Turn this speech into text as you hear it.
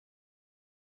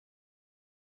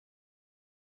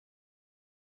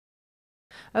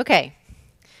Okay,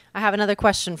 I have another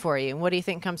question for you. What do you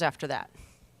think comes after that?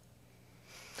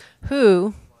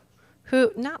 Who,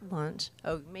 not lunch,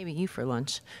 oh, maybe you for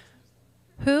lunch.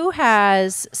 Who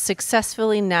has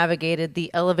successfully navigated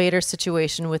the elevator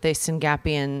situation with a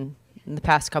Syngapian in the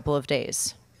past couple of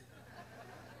days?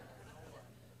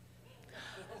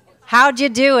 How'd you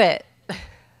do it?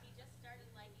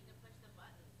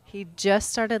 He just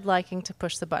started liking to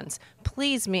push the buttons.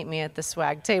 Please meet me at the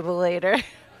swag table later.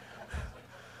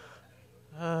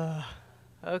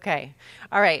 Okay.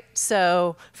 All right.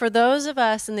 So for those of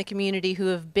us in the community who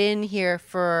have been here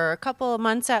for a couple of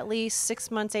months at least, 6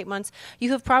 months, 8 months,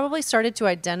 you have probably started to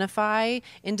identify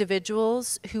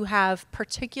individuals who have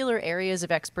particular areas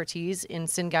of expertise in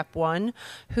SYNGAP1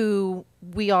 who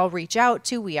we all reach out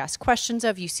to, we ask questions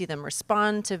of, you see them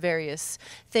respond to various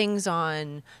things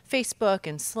on Facebook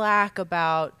and Slack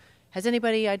about, has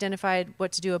anybody identified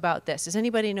what to do about this? Does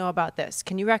anybody know about this?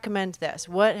 Can you recommend this?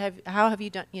 How have you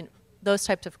done, those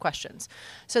types of questions.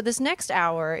 So this next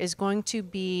hour is going to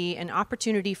be an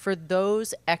opportunity for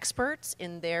those experts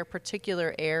in their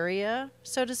particular area,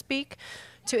 so to speak,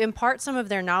 to impart some of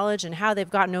their knowledge and how they've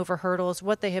gotten over hurdles,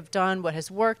 what they have done, what has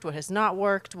worked, what has not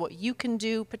worked, what you can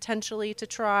do potentially to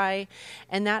try,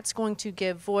 and that's going to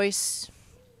give voice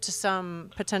to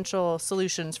some potential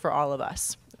solutions for all of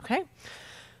us, okay?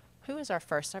 Who is our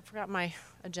first? I forgot my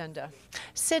agenda.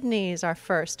 Sydney is our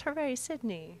first. Hooray,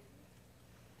 Sydney.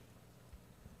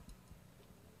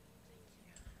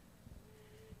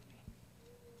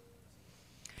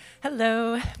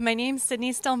 Hello, my name's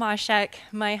Sydney Stelmaszek.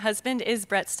 My husband is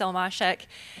Brett Stelmaszek.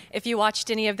 If you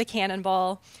watched any of the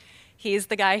Cannonball, he's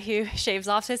the guy who shaves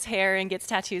off his hair and gets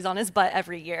tattoos on his butt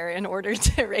every year in order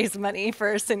to raise money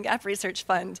for Syngap Research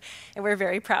Fund, and we're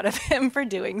very proud of him for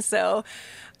doing so.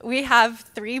 We have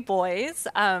 3 boys.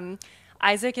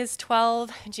 Isaac is 12,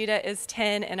 Judah is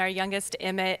 10, and our youngest,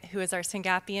 Emmett, who is our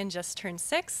Syngapian, just turned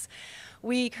 6.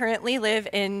 We currently live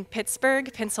in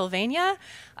Pittsburgh, Pennsylvania.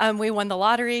 We won the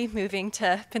lottery moving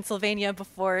to Pennsylvania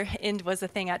before IND was a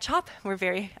thing at CHOP. We're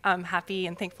very happy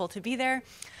and thankful to be there.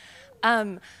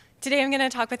 Today I'm going to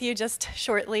talk with you just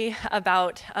shortly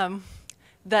about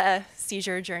the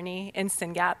seizure journey in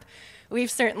Syngap. We've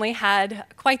certainly had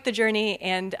quite the journey,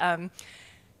 and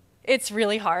it's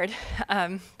really hard.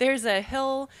 There's a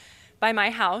hill by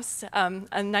my house,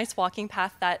 a nice walking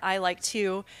path that I like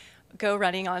to go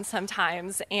running on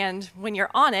sometimes, and when you're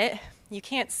on it, you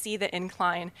can't see the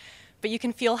incline, but you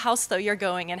can feel how slow you're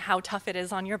going and how tough it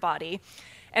is on your body.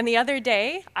 And the other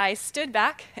day, I stood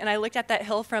back and I looked at that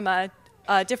hill from a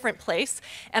different place,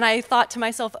 and I thought to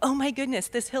myself, oh my goodness,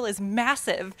 this hill is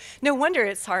massive. No wonder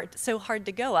it's so hard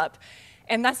to go up.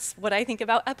 And that's what I think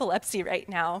about epilepsy right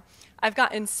now. I've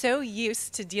gotten so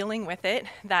used to dealing with it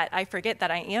that I forget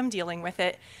that I am dealing with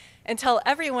it, until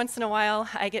every once in a while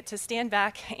I get to stand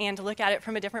back and look at it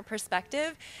from a different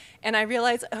perspective, and I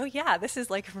realize, oh yeah, this is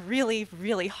like really,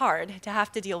 really hard to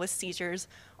have to deal with seizures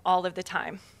all of the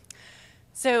time.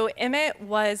 So Emmett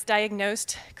was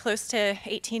diagnosed close to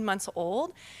 18 months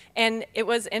old, and it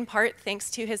was in part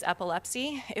thanks to his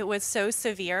epilepsy. It was so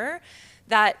severe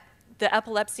that the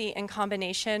epilepsy in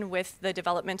combination with the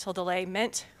developmental delay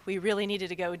meant we really needed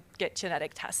to go get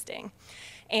genetic testing.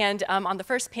 And on the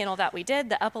first panel that we did,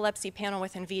 the epilepsy panel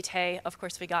with Invitae, of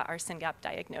course, we got our Syngap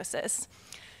diagnosis.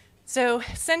 So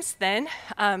since then,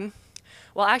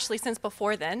 well, actually, since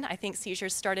before then, I think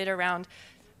seizures started around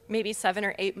maybe 7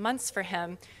 or 8 months for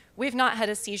him. We've not had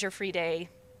a seizure-free day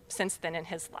since then in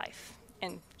his life,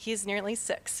 and he's nearly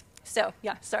 6. So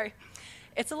yeah, sorry.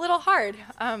 It's a little hard.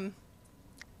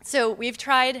 So we've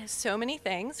tried so many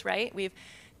things, right? We've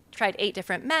tried 8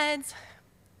 different meds,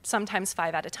 sometimes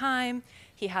 5 at a time.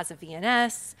 He has a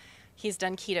VNS. He's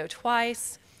done keto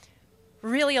twice.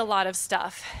 Really a lot of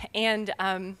stuff. And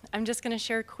I'm just going to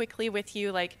share quickly with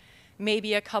you like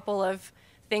maybe a couple of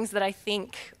things that I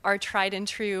think are tried and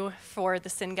true for the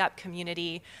Syngap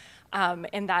community,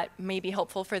 and that may be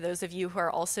helpful for those of you who are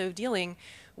also dealing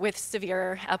with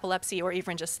severe epilepsy or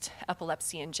even just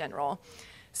epilepsy in general.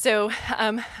 So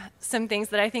some things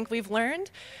that I think we've learned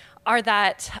are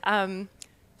that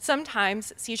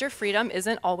sometimes seizure freedom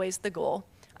isn't always the goal.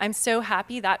 I'm so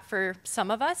happy that for some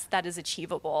of us that is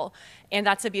achievable, and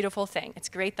that's a beautiful thing. It's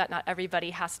great that not everybody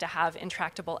has to have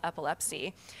intractable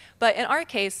epilepsy. But in our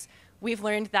case, we've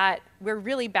learned that we're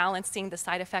really balancing the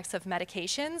side effects of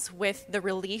medications with the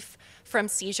relief from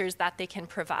seizures that they can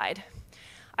provide.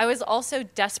 I was also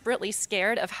desperately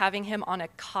scared of having him on a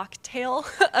cocktail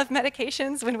of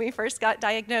medications when we first got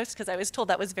diagnosed, because I was told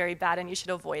that was very bad and you should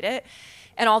avoid it.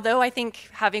 And although I think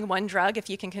having one drug, if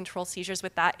you can control seizures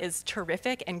with that, is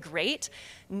terrific and great,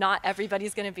 not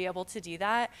everybody's going to be able to do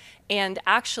that. And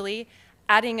actually,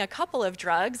 adding a couple of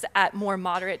drugs at more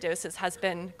moderate doses has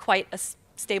been quite a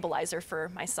stabilizer for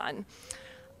my son.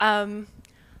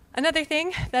 Another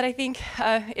thing that I think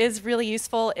is really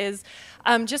useful is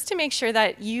just to make sure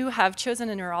that you have chosen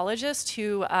a neurologist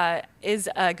who is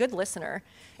a good listener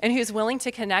and who's willing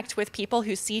to connect with people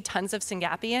who see tons of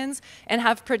Syngapians and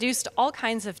have produced all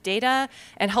kinds of data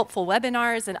and helpful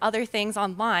webinars and other things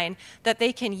online that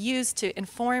they can use to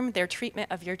inform their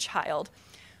treatment of your child.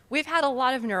 We've had a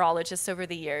lot of neurologists over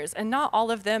the years, and not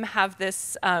all of them have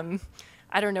this, I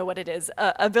don't know what it is,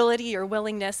 ability or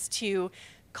willingness to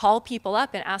call people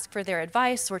up and ask for their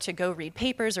advice, or to go read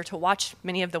papers, or to watch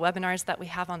many of the webinars that we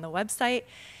have on the website.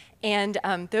 And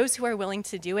those who are willing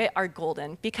to do it are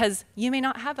golden, because you may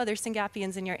not have other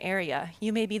Syngapians in your area.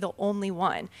 You may be the only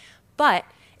one. But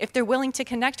if they're willing to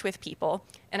connect with people,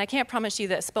 and I can't promise you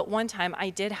this, but one time I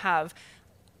did have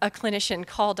a clinician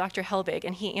call Dr. Helbig,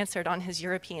 and he answered on his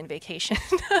European vacation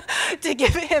to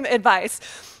give him advice.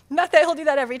 Not that he'll do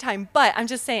that every time, but I'm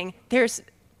just saying there's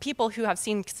people who have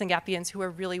seen Syngapians who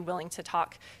are really willing to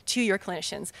talk to your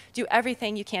clinicians. Do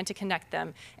everything you can to connect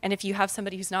them. And if you have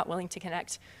somebody who's not willing to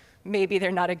connect, maybe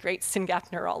they're not a great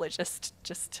Syngap neurologist,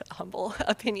 just a humble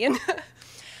opinion.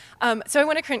 So I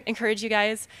want to encourage you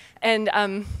guys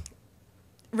and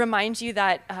remind you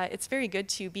that it's very good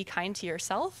to be kind to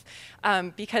yourself,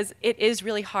 because it is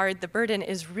really hard. The burden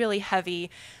is really heavy.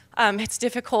 It's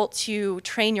difficult to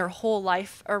train your whole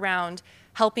life around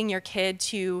helping your kid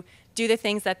to do the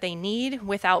things that they need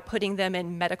without putting them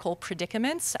in medical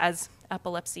predicaments, as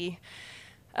epilepsy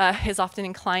is often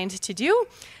inclined to do.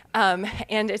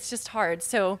 And it's just hard.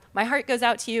 So my heart goes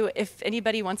out to you. If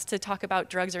anybody wants to talk about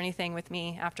drugs or anything with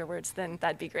me afterwards, then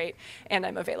that'd be great. And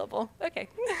I'm available. Okay.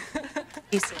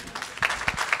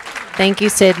 Thank you,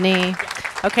 Sydney.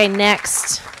 Okay,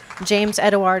 next, James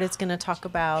Edouard is going to talk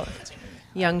about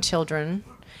young children.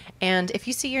 And if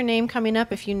you see your name coming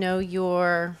up, if you know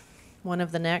you're one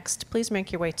of the next, please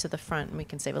make your way to the front and we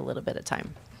can save a little bit of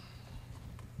time.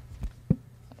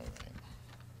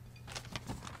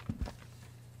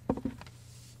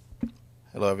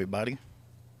 Hello, everybody.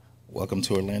 Welcome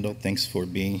to Orlando. Thanks for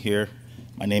being here.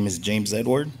 My name is James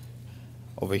Edouard.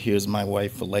 Over here is my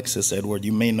wife, Alexis Edouard.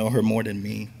 You may know her more than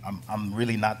me. I'm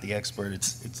really not the expert.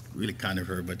 It's really kind of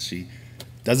her, but she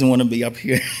doesn't want to be up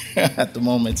here at the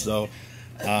moment. So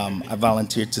I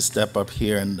volunteered to step up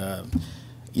here and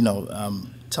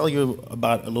tell you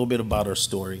about a little bit about our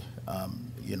story.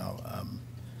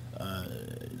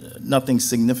 Nothing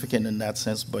significant in that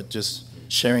sense, but just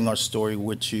sharing our story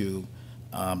with you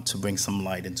to bring some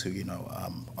light into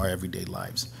our everyday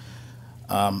lives.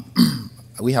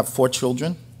 We have 4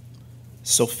 children.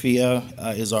 Sophia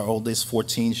is our oldest,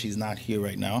 14. She's not here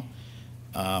right now.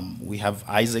 We have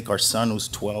Isaac, our son, who's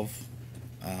 12.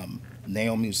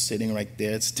 Naomi, who's sitting right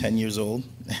there, is 10 years old,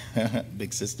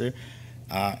 big sister.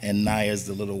 And Naya is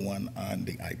the little one on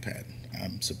the iPad.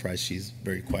 I'm surprised she's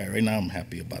very quiet right now. I'm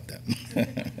happy about that.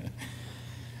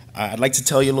 I'd like to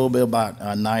tell you a little bit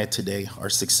about Naya today, our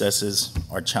successes,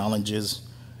 our challenges,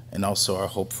 and also our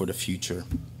hope for the future.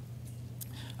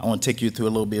 I want to take you through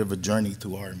a little bit of a journey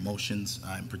through our emotions,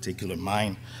 in particular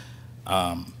mine,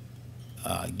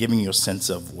 giving you a sense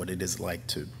of what it is like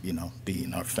to, be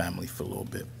in our family for a little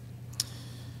bit.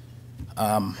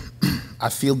 I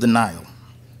feel denial.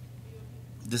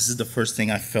 This is the first thing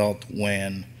I felt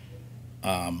when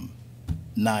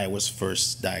Naya was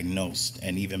first diagnosed,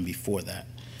 and even before that.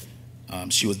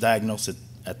 She was diagnosed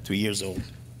at 3 years old,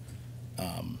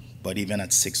 but even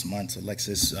at 6 months,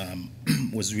 Alexis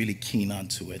was really keen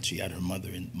onto it. She had her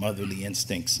motherly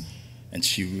instincts, and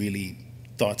she really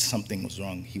thought something was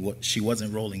wrong. She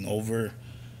wasn't rolling over.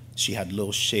 She had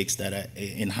little shakes that,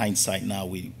 in hindsight now,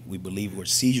 we believe were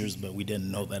seizures, but we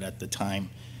didn't know that at the time.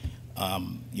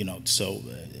 So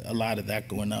a lot of that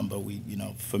going on, but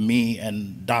for me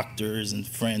and doctors and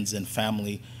friends and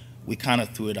family, we kind of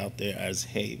threw it out there as,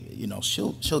 hey,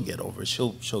 she'll get over it.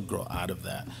 She'll grow out of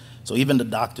that. So even the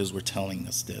doctors were telling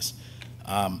us this.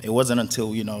 It wasn't until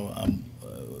we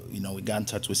got in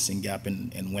touch with Syngap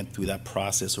and went through that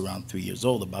process around 3 years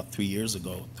old, about 3 years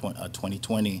ago,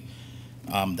 2020,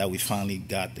 that we finally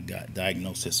got the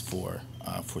diagnosis for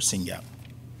Syngap.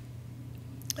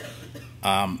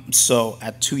 So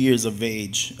at 2 years of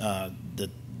age, the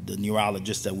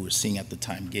neurologist that we were seeing at the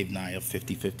time gave Naya a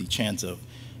 50-50 chance of,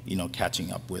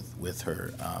 catching up with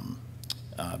her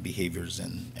behaviors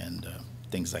and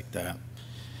things like that.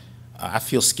 I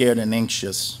feel scared and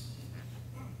anxious.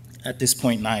 At this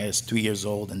point, Naya is 3 years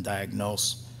old and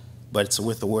diagnosed, but it's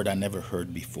with a word I never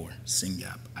heard before,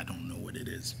 SYNGAP. I don't know what it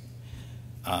is.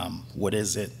 What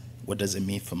is it? What does it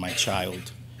mean for my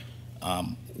child?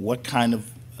 What kind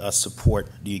of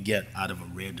support do you get out of a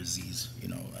rare disease?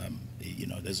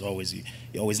 There's always, you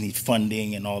always need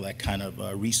funding and all that kind of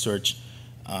research,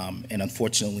 and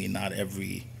unfortunately, not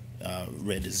every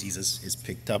rare disease is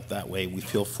picked up that way. We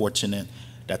feel fortunate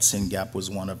that SYNGAP was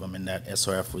one of them, and that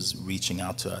SRF was reaching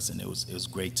out to us, and it was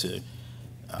great to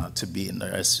be in the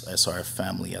SRF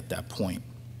family at that point.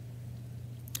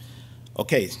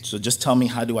 Okay, so just tell me,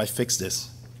 how do I fix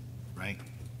this, right?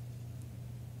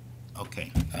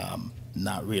 Okay,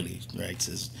 not really, right?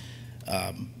 Says,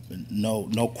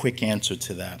 no quick answer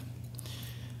to that.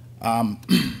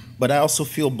 But I also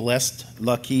feel blessed,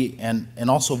 lucky, and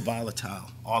also volatile,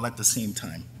 all at the same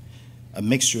time. A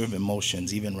mixture of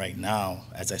emotions, even right now,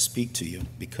 as I speak to you,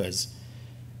 because,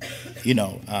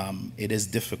 it is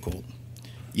difficult.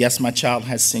 Yes, my child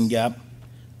has SYNGAP,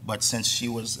 but since she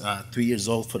was 3 years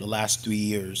old for the last 3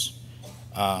 years,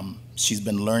 she's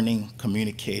been learning,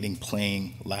 communicating,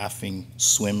 playing, laughing,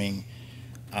 swimming.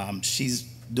 She's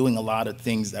doing a lot of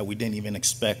things that we didn't even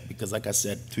expect, because like I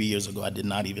said, 3 years ago, I did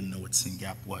not even know what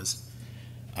SYNGAP was.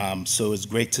 So it's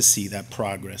great to see that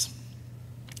progress.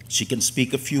 She can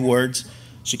speak a few words.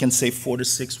 She can say 4 to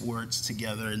 6 words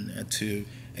together and to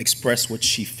express what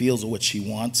she feels or what she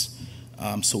wants.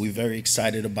 So we're very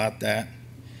excited about that.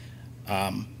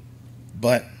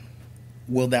 But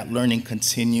will that learning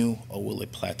continue, or will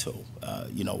it plateau?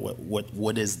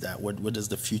 What is that? What does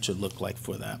the future look like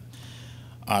for that?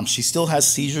 She still has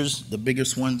seizures. The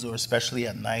biggest ones are especially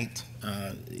at night,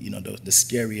 the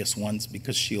scariest ones,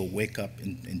 because she'll wake up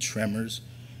in tremors.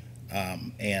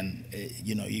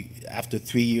 After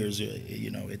 3 years,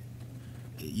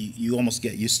 you almost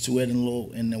get used to it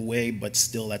in a way, but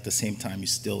still at the same time, you're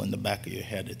still in the back of your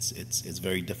head. It's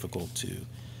very difficult to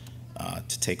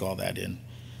take all that in.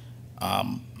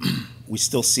 We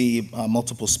still see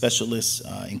multiple specialists,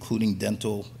 including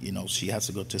dental. She has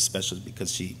to go to a specialist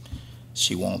because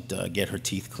she won't get her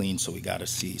teeth cleaned, so we got to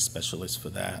see specialists for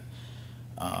that.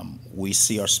 We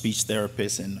see our speech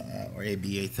therapist and our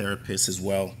ABA therapist as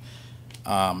well.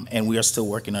 And we are still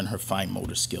working on her fine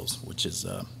motor skills, which is,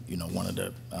 one of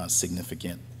the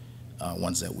significant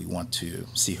ones that we want to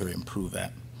see her improve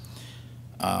at.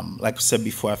 Like I said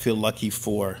before, I feel lucky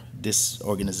for this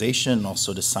organization and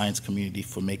also the science community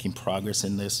for making progress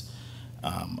in this.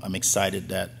 I'm excited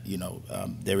that,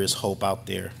 there is hope out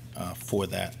there for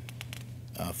that,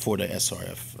 for the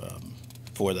SRF,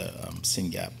 for the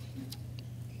SYNGAP.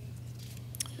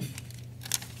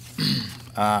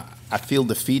 I feel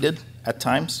defeated at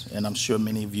times, and I'm sure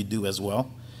many of you do as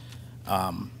well.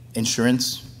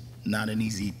 Insurance, not an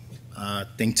easy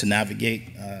thing to navigate.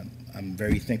 I'm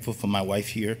very thankful for my wife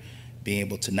here, being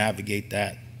able to navigate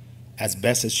that as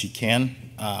best as she can,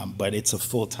 but it's a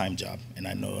full-time job, and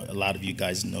I know a lot of you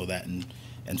guys know that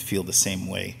and feel the same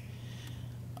way.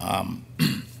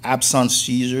 Absence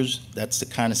seizures, that's the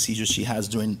kind of seizures she has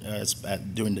during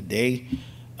the day.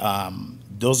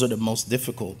 Those are the most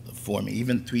difficult for me.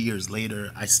 Even 3 years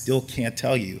later, I still can't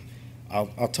tell you.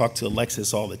 I'll talk to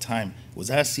Alexis all the time. Was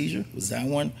that a seizure? Was that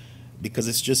one? Because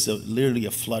it's just literally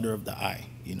a flutter of the eye,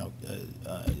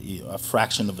 a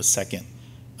fraction of a second,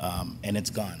 and it's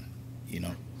gone,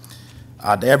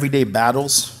 The everyday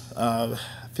battles, I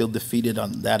feel defeated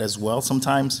on that as well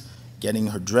sometimes. Getting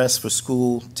her dressed for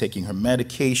school, taking her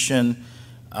medication,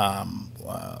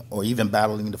 or even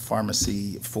battling the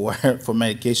pharmacy for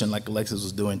medication like Alexis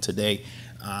was doing today.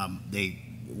 They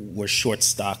were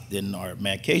short-stocked in our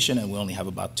medication, and we only have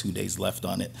about 2 days left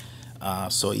on it.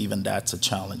 So even that's a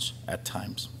challenge at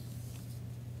times.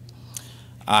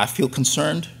 I feel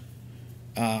concerned.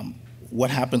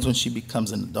 What happens when she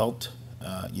becomes an adult?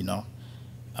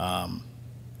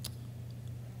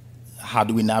 How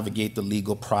do we navigate the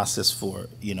legal process for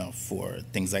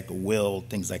things like a will,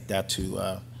 things like that,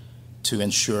 to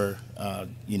ensure a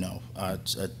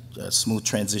smooth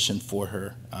transition for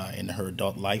her in her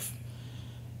adult life?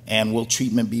 And will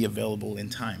treatment be available in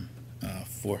time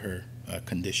for her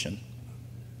condition?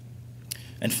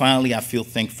 And finally, I feel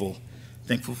thankful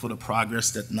for the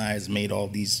progress that Naya has made all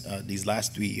these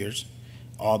last 3 years,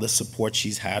 all the support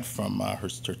she's had from her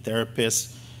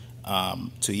therapist,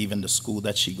 to even the school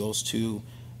that she goes to,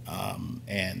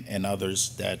 and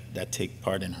others that take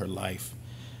part in her life.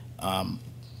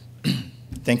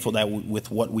 Thankful that with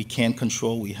what we can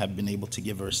control, we have been able to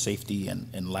give her safety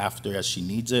and laughter as she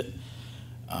needs it.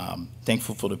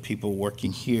 Thankful for the people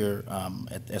working here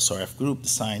at SRF Group, the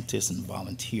scientists and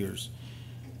volunteers.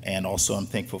 And also I'm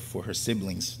thankful for her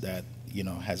siblings that,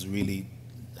 has really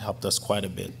helped us quite a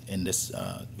bit in this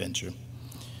venture.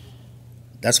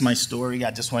 That's my story.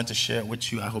 I just wanted to share it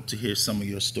with you. I hope to hear some of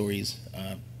your stories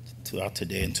throughout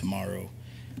today and tomorrow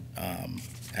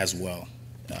as well.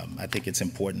 I think it's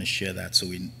important to share that so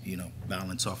we,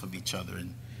 balance off of each other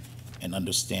and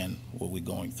understand what we're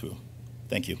going through.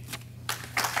 Thank you.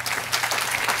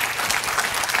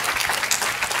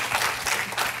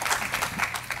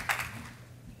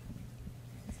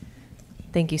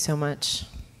 Thank you so much.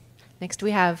 Next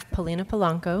we have Paulina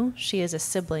Polanco. She is a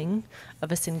sibling of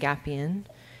a Syngapian.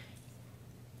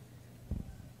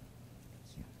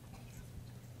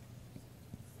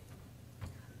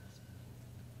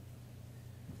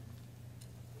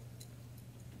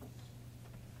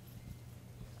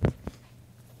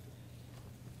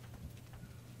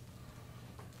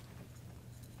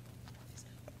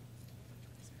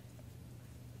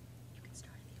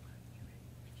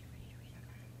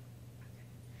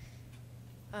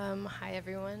 Hi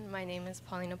everyone, my name is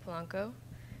Paulina Polanco.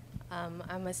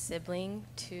 I'm a sibling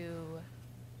to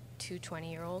two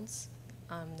 20-year-olds.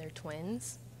 They're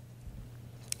twins.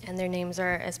 And their names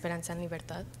are Esperanza and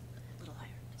Libertad,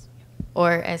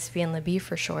 or SB and Libby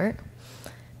for short.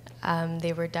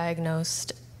 They were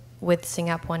diagnosed with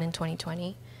SYNGAP1 in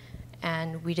 2020,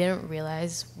 and we didn't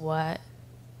realize what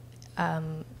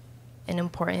an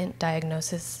important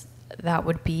diagnosis that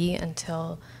would be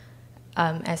until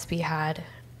SB had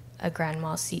a grand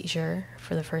mal seizure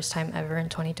for the first time ever in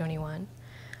 2021,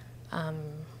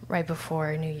 right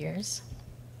before New Year's.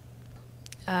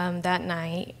 That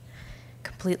night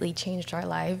completely changed our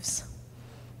lives.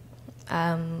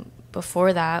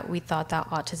 Before that, we thought that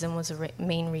autism was the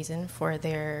main reason for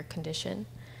their condition.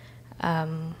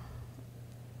 And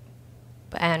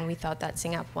we thought that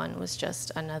SYNGAP1 was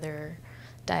just another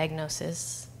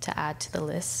diagnosis to add to the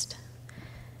list.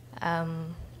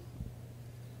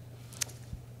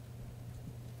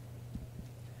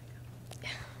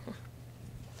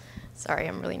 Sorry,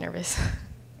 I'm really nervous.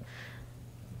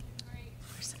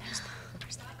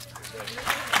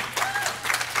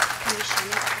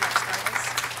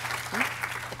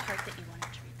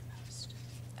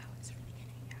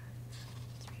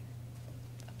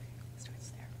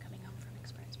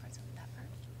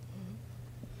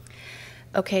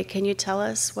 Okay, can you tell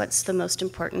us what's the most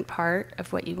important part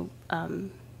of what you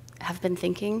have been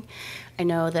thinking? I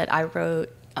know that I wrote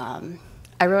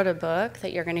a book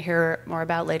that you're going to hear more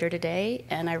about later today,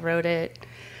 and I wrote it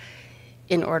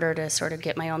in order to sort of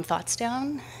get my own thoughts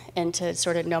down and to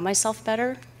sort of know myself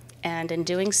better. And in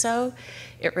doing so,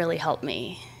 it really helped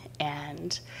me.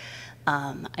 And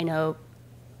I know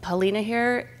Paulina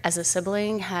here, as a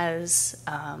sibling, has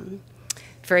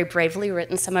very bravely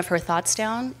written some of her thoughts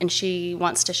down, and she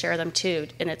wants to share them too.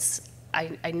 And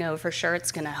I know for sure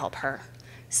it's going to help her.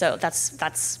 So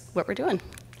that's what we're doing.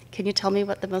 Can you tell me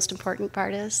what the most important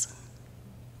part is?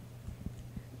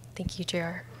 Thank you,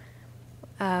 JR.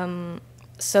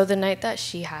 So the night that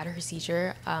she had her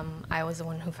seizure, I was the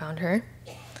one who found her.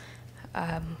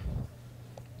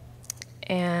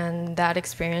 And that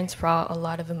experience brought a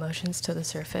lot of emotions to the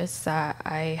surface that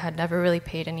I had never really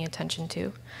paid any attention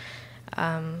to.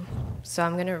 So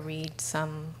I'm going to read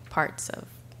some parts of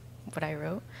what I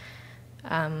wrote.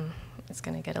 It's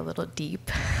going to get a little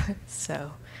deep,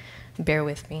 so bear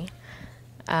with me.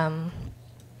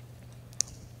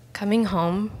 Coming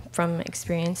home from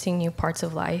experiencing new parts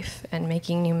of life and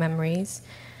making new memories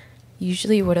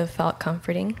usually would have felt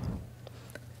comforting.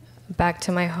 Back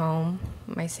to my home,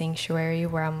 my sanctuary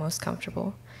where I'm most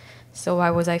comfortable. So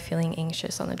why was I feeling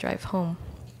anxious on the drive home?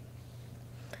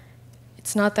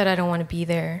 It's not that I don't want to be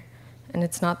there, and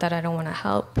it's not that I don't want to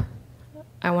help.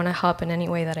 I want to help in any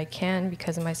way that I can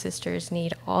because my sisters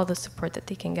need all the support that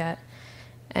they can get.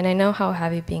 And I know how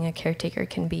heavy being a caretaker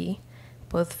can be,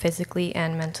 both physically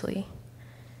and mentally.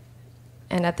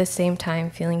 And at the same time,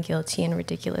 feeling guilty and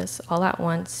ridiculous all at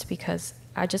once because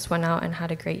I just went out and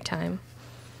had a great time.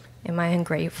 Am I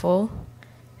ungrateful?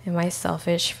 Am I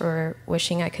selfish for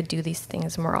wishing I could do these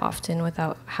things more often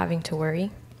without having to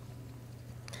worry?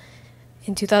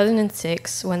 In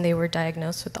 2006, when they were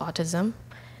diagnosed with autism,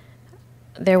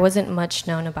 there wasn't much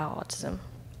known about autism.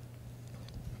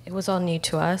 It was all new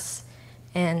to us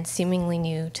and seemingly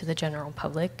new to the general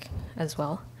public as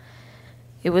well.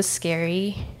 It was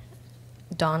scary,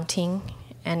 daunting,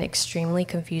 and extremely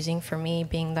confusing for me,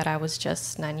 being that I was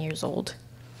just 9 years old.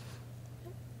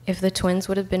 If the twins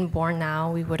would have been born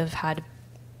now, we would have had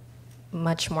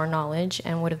much more knowledge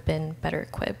and would have been better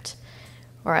equipped,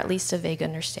 or at least a vague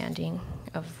understanding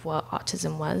of what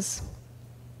autism was.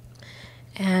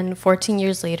 And 14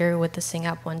 years later, with the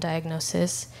SYNGAP1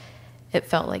 diagnosis, it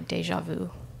felt like deja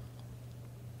vu.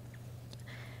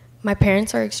 My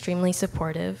parents are extremely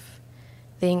supportive.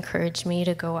 They encourage me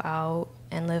to go out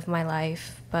and live my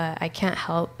life, but I can't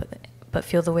help but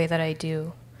feel the way that I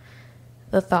do.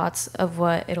 The thoughts of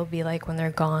what it'll be like when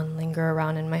they're gone linger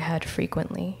around in my head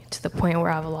frequently, to the point where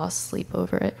I've lost sleep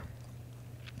over it.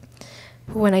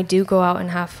 But when I do go out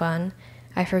and have fun,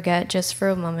 I forget just for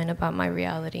a moment about my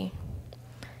reality.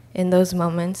 In those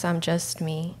moments, I'm just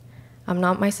me. I'm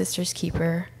not my sister's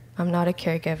keeper. I'm not a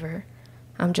caregiver.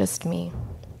 I'm just me.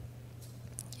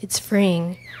 It's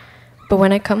freeing, but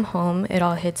when I come home, it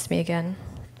all hits me again.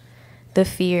 The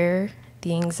fear,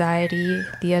 the anxiety,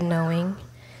 the unknowing,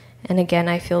 and again,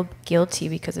 I feel guilty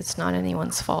because it's not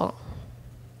anyone's fault.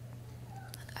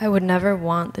 I would never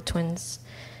want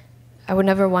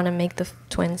to make the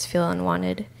twins feel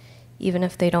unwanted, even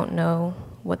if they don't know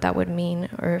what that would mean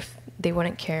or if they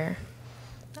wouldn't care.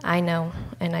 I know,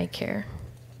 and I care.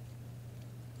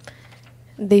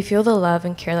 They feel the love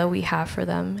and care that we have for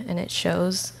them, and it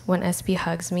shows when SB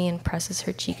hugs me and presses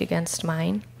her cheek against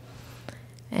mine.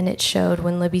 And it showed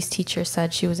when Libby's teacher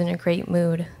said she was in a great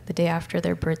mood the day after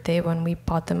their birthday when we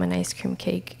bought them an ice cream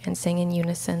cake and sang in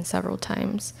unison several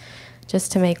times,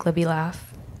 just to make Libby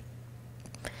laugh.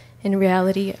 In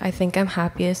reality, I think I'm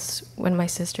happiest when my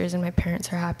sisters and my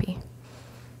parents are happy.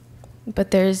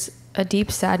 But there's a deep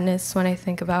sadness when I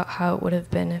think about how it would have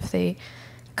been if they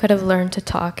could have learned to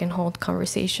talk and hold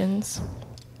conversations.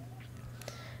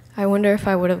 I wonder if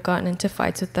I would have gotten into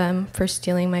fights with them for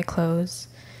stealing my clothes,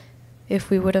 if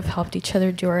we would have helped each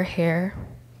other do our hair,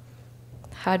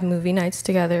 had movie nights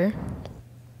together,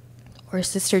 or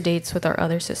sister dates with our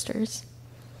other sisters.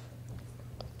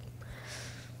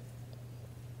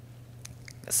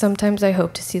 Sometimes I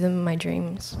hope to see them in my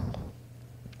dreams.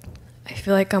 I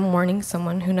feel like I'm mourning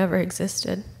someone who never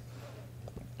existed,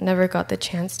 never got the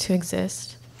chance to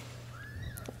exist.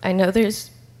 I know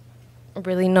there's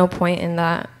really no point in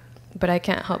that, but I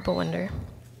can't help but wonder.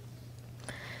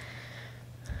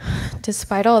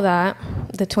 Despite all that,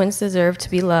 the twins deserve to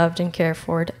be loved and cared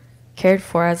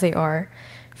for as they are,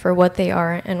 for what they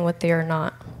are and what they are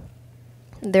not.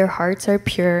 Their hearts are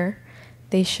pure.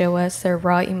 They show us their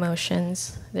raw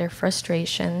emotions, their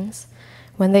frustrations,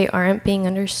 when they aren't being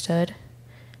understood,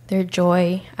 their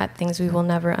joy at things we will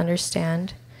never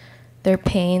understand, their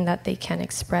pain that they can't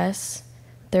express,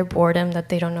 their boredom that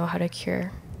they don't know how to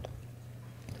cure.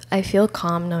 I feel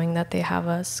calm knowing that they have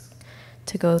us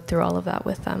to go through all of that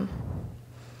with them.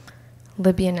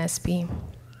 Libby and SB.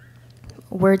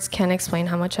 Words can't explain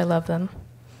how much I love them.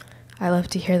 I love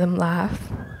to hear them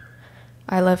laugh.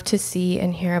 I love to see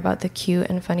and hear about the cute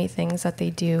and funny things that they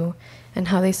do and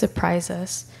how they surprise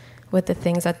us with the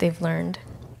things that they've learned.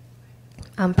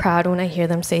 I'm proud when I hear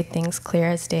them say things clear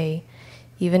as day,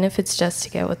 even if it's just to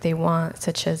get what they want,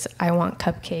 such as I want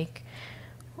cupcake,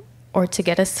 or to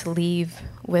get us to leave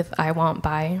with I want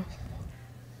bye.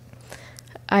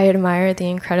 I admire the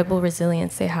incredible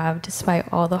resilience they have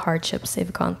despite all the hardships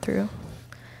they've gone through.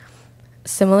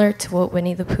 Similar to what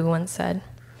Winnie the Pooh once said,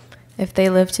 if they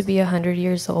live to be 100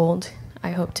 years old,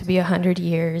 I hope to be 100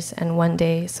 years and one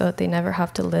day so that they never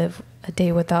have to live a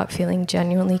day without feeling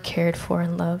genuinely cared for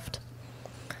and loved.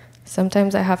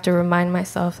 Sometimes I have to remind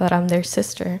myself that I'm their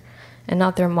sister and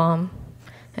not their mom,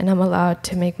 and I'm allowed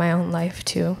to make my own life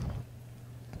too.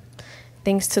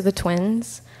 Thanks to the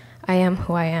twins, I am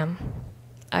who I am.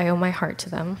 I owe my heart to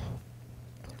them.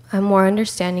 I'm more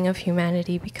understanding of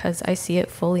humanity because I see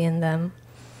it fully in them.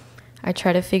 I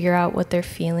try to figure out what they're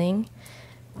feeling,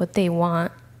 what they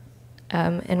want,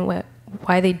 and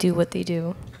why they do what they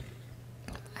do.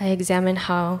 I examine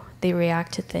how they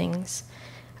react to things.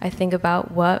 I think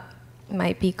about what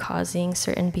might be causing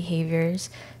certain behaviors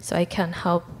so I can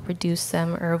help reduce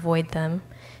them or avoid them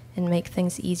and make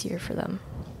things easier for them.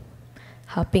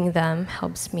 Helping them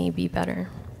helps me be better.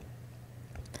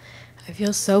 I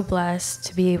feel so blessed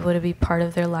to be able to be part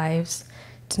of their lives,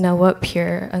 to know what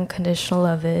pure, unconditional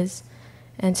love is,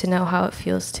 and to know how it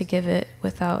feels to give it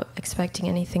without expecting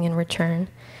anything in return,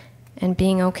 and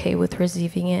being okay with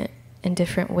receiving it in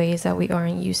different ways that we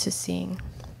aren't used to seeing.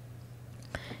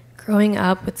 Growing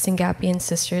up with Syngapian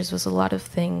sisters was a lot of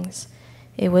things.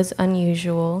 It was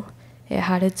unusual, it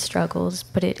had its struggles,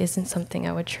 but it isn't something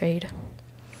I would trade.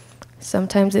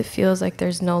 Sometimes it feels like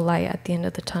there's no light at the end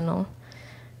of the tunnel,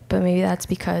 but maybe that's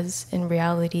because, in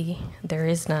reality, there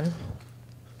is none.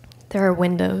 There are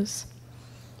windows.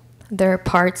 There are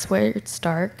parts where it's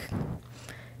dark,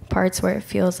 parts where it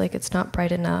feels like it's not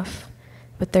bright enough,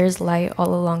 but there's light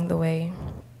all along the way.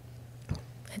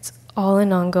 It's all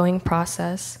an ongoing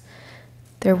process.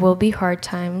 There will be hard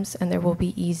times, and there will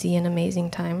be easy and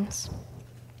amazing times.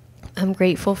 I'm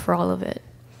grateful for all of it.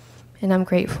 And I'm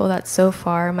grateful that so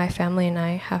far my family and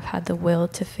I have had the will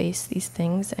to face these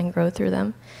things and grow through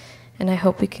them. And I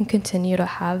hope we can continue to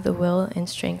have the will and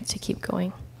strength to keep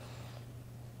going.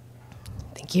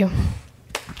 Thank you.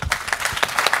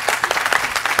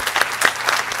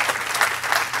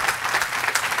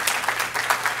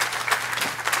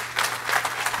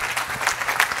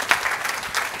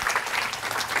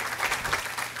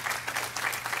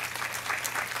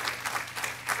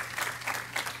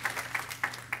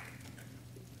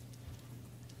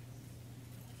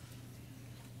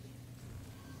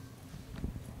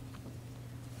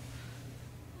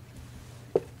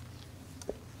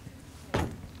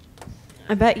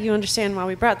 I bet you understand why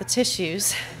we brought the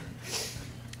tissues.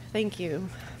 Thank you,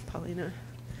 Paulina.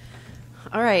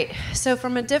 All right, so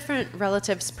from a different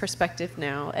relative's perspective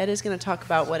now, Ed is going to talk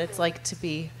about what it's like to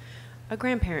be a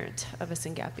grandparent of a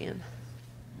Syngapian.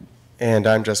 And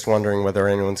I'm just wondering whether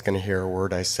anyone's going to hear a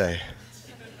word I say.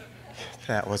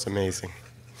 That was amazing.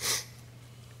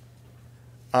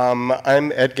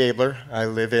 I'm Ed Gabler. I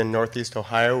live in Northeast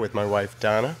Ohio with my wife,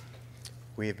 Donna.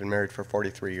 We've been married for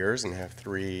 43 years and have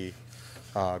 3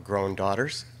 grown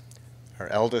daughters. Our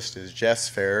eldest is Jess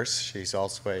Ferris. She's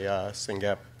also a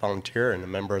SYNGAP volunteer and a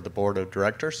member of the board of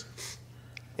directors.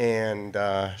 And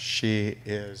she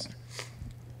is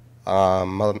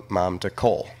mom to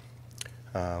Cole.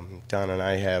 Don and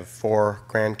I have 4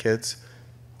 grandkids,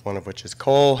 one of which is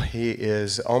Cole. He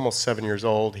is almost 7 years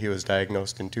old. He was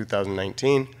diagnosed in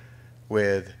 2019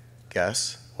 with,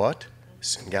 guess what?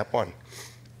 SYNGAP1.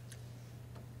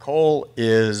 Cole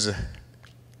is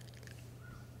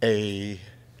a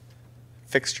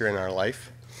fixture in our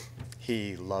life.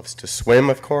 He loves to swim,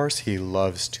 of course. He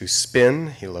loves to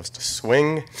spin. He loves to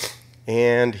swing.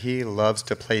 And he loves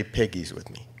to play piggies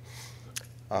with me.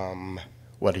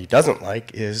 What he doesn't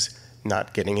like is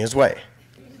not getting his way.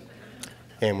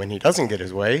 And when he doesn't get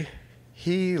his way,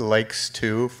 he likes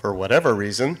to, for whatever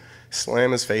reason,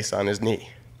 slam his face on his knee.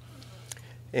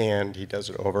 And he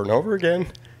does it over and over again.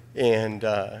 And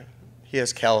he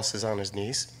has calluses on his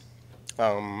knees.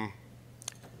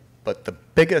 But the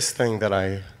biggest thing that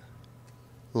I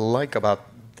like about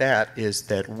that is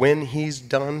that when he's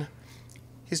done,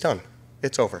 he's done.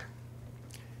 It's over.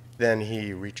 Then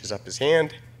he reaches up his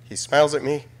hand, he smiles at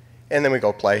me, and then we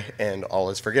go play, and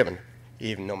all is forgiven,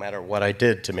 even no matter what I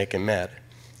did to make him mad.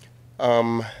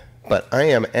 But I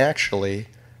am actually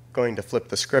going to flip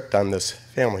the script on this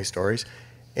family stories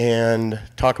and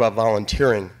talk about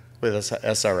volunteering with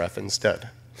SRF instead.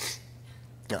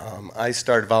 I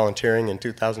started volunteering in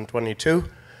 2022,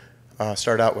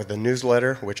 started out with a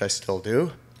newsletter, which I still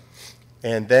do,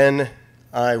 and then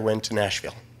I went to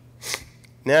Nashville.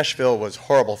 Nashville was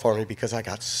horrible for me because I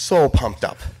got so pumped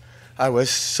up. I was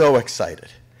so excited.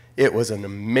 It was an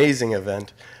amazing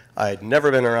event. I'd never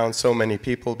been around so many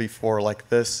people before like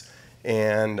this,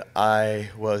 and I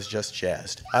was just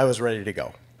jazzed. I was ready to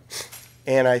go.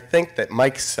 And I think that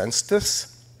Mike sensed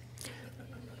this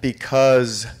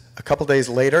because a couple days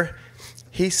later,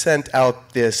 he sent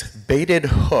out this baited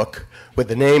hook with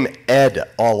the name Ed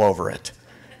all over it.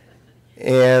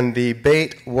 And the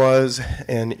bait was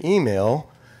an email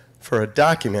for a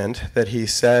document that he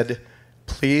said,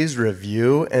 please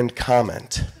review and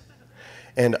comment.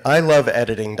 And I love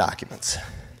editing documents.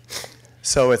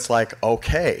 So it's like,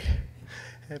 okay.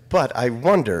 But I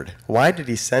wondered, why did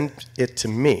he send it to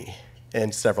me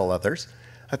and several others?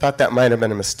 I thought that might have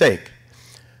been a mistake.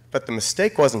 But the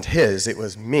mistake wasn't his, it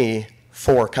was me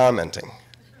for commenting.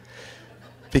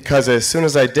 Because as soon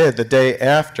as I did, the day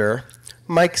after,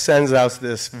 Mike sends out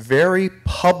this very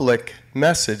public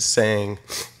message saying,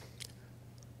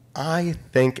 I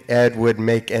think Ed would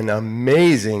make an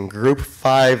amazing Group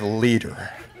 5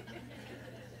 leader.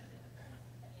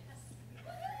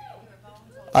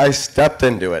 I stepped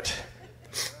into it.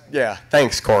 Yeah,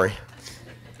 thanks, Corey.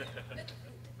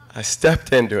 I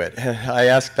stepped into it. I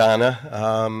asked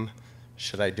Donna,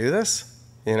 should I do this?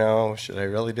 You know, should I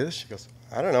really do this? She goes,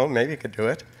 I don't know, maybe you could do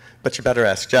it, but you better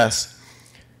ask Jess.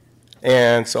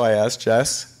 And so I asked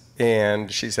Jess, and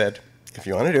she said, if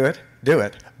you want to do it, do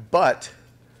it. But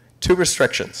 2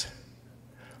 restrictions.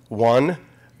 1,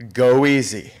 go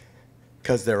easy,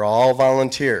 because they're all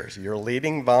volunteers. You're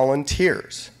leading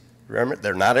volunteers. Remember,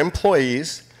 they're not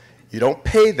employees. You don't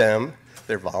pay them.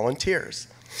 They're volunteers.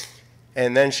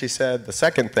 And then she said the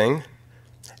second thing,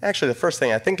 actually the first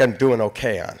thing I think I'm doing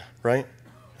okay on, right?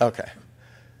 Okay.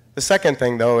 The second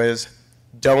thing, though, is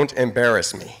don't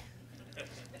embarrass me.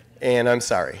 And I'm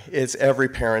sorry. It's every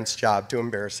parent's job to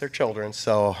embarrass their children,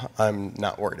 so I'm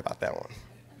not worried about that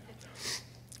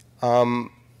one.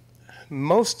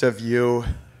 Most of you,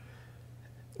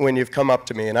 when you've come up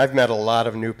to me, and I've met a lot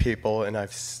of new people, and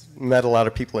I've met a lot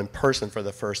of people in person for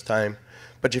the first time,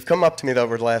 but you've come up to me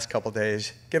over the last couple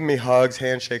days, given me hugs,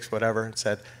 handshakes, whatever, and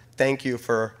said, thank you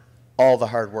for all the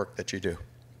hard work that you do.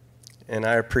 And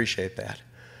I appreciate that.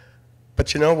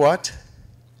 But you know what?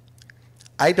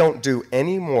 I don't do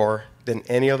any more than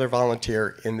any other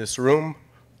volunteer in this room,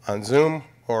 on Zoom,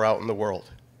 or out in the world.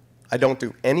 I don't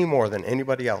do any more than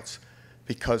anybody else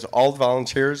because all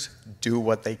volunteers do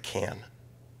what they can,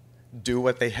 do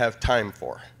what they have time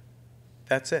for.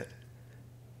 That's it.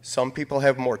 Some people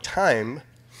have more time,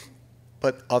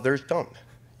 but others don't.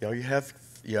 You know, you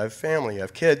have family, you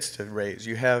have kids to raise,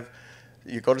 you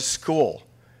go to school,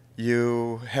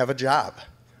 you have a job.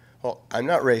 Well, I'm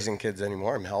not raising kids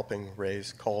anymore. I'm helping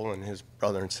raise Cole and his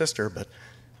brother and sister, but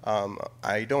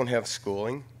I don't have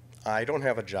schooling. I don't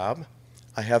have a job.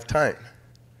 I have time.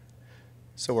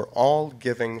 So we're all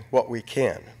giving what we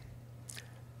can.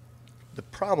 The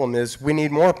problem is we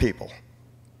need more people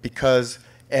because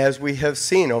as we have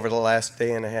seen over the last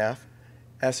day and a half,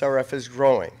 SRF is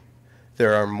growing.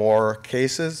 There are more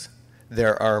cases.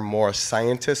 There are more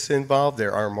scientists involved.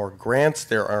 There are more grants.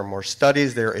 There are more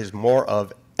studies. There is more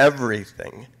of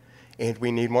everything, and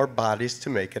we need more bodies to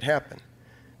make it happen.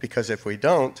 Because if we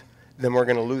don't, then we're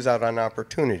going to lose out on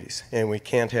opportunities, and we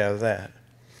can't have that.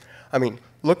 I mean,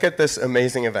 look at this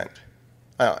amazing event.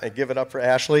 I give it up for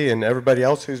Ashley and everybody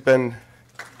else who's been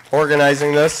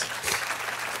organizing this.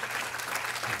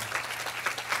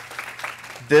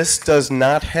 This does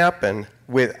not happen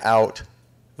without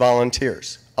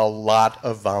volunteers, a lot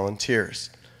of volunteers.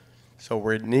 So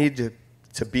we need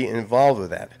to be involved with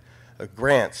that.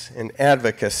 Grants and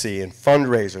advocacy and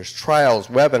fundraisers, trials,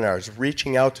 webinars,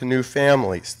 reaching out to new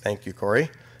families. Thank you,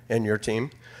 Corey, and your team.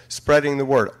 Spreading the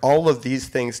word. All of these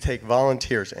things take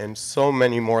volunteers and so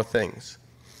many more things.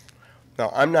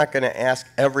 Now, I'm not going to ask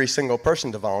every single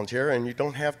person to volunteer, and you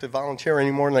don't have to volunteer any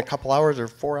more than a couple hours or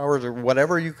 4 hours or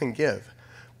whatever you can give.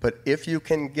 But if you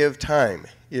can give time,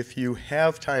 if you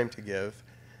have time to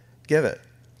give it.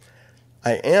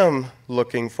 I am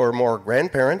looking for more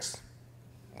grandparents.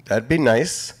 That'd be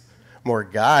nice. More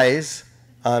guys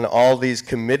on all these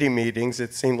committee meetings.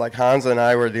 It seemed like Hans and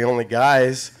I were the only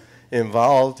guys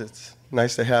involved. It's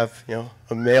nice to have,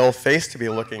 a male face to be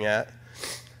looking at.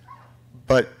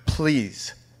 But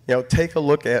please, take a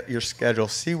look at your schedule.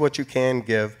 See what you can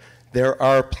give. There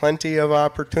are plenty of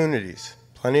opportunities,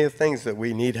 plenty of things that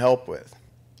we need help with.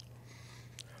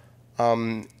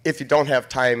 If you don't have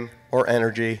time or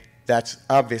energy, that's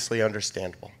obviously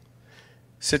understandable.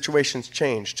 Situations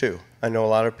change, too. I know a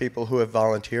lot of people who have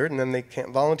volunteered, and then they can't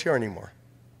volunteer anymore.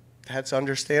 That's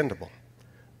understandable.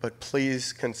 But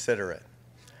please consider it.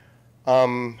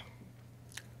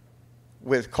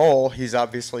 With Cole, he's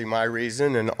obviously my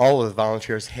reason, and all of the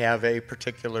volunteers have a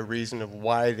particular reason of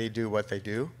why they do what they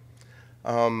do.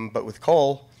 But with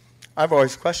Cole, I've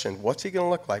always questioned, what's he going to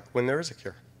look like when there is a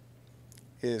cure?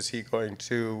 Is he going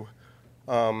to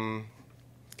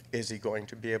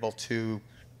be able to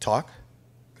talk?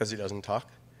 Because he doesn't talk.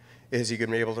 Is he going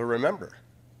to be able to remember?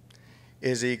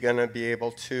 Is he going to be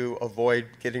able to avoid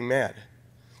getting mad?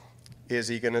 Is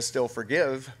he going to still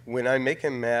forgive when I make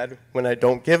him mad, when I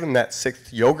don't give him that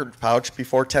 6th yogurt pouch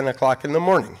before 10 o'clock in the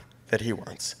morning that he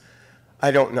wants? I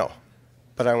don't know,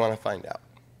 but I want to find out.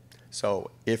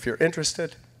 So if you're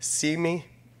interested, see me,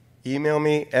 email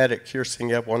me at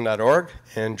curesyngap1.org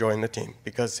and join the team,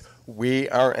 because we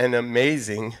are an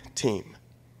amazing team.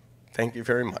 Thank you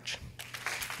very much.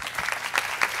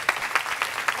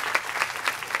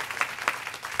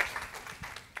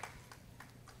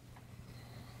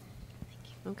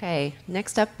 Okay,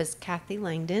 next up is Kathy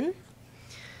Langdon.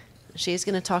 She's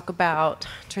going to talk about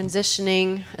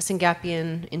transitioning a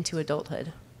Syngapian into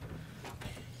adulthood.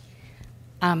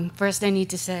 First, I need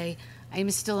to say I'm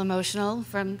still emotional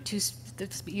from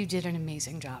you did an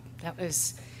amazing job. That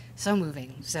was so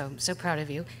moving, so proud of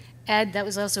you. Ed, that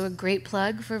was also a great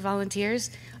plug for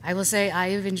volunteers. I will say I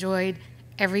have enjoyed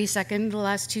every second the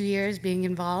last 2 years being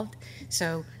involved,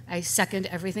 so I second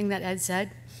everything that Ed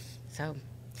said. So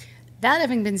that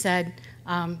having been said,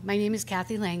 my name is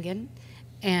Kathy Langen,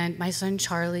 and my son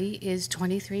Charlie is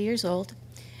 23 years old,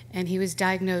 and he was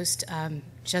diagnosed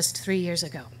just 3 years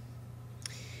ago.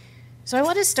 So I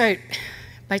want to start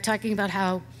by talking about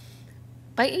how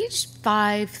by age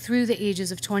 5 through the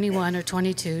ages of 21 or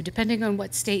 22, depending on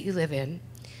what state you live in,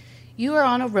 you are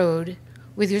on a road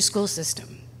with your school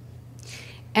system.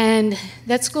 And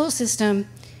that school system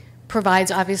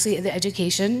provides, obviously, the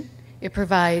education. It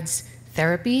provides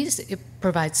therapies. It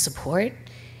provides support.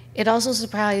 It also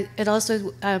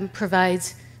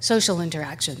provides social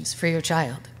interactions for your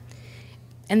child.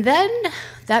 And then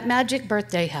that magic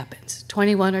birthday happens,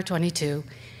 21 or 22,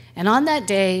 and on that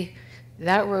day,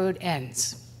 that road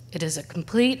ends. It is a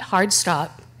complete hard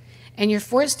stop, and you're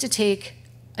forced to take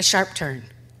a sharp turn.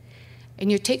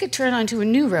 And you take a turn onto a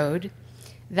new road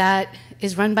that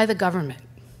is run by the government.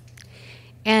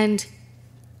 And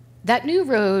that new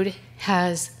road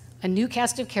has a new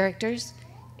cast of characters,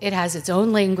 it has its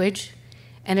own language,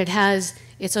 and it has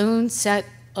its own set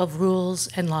of rules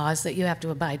and laws that you have to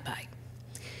abide by,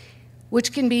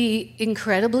 which can be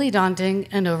incredibly daunting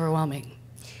and overwhelming.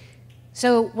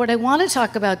 So what I want to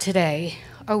talk about today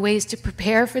are ways to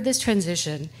prepare for this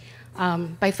transition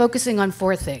by focusing on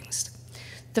 4 things.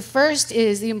 The first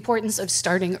is the importance of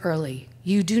starting early.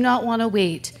 You do not want to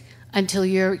wait until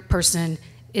your person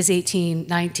is 18,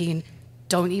 19.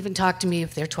 Don't even talk to me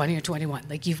if they're 20 or 21.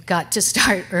 Like, you've got to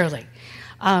start early.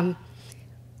 And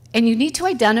you need to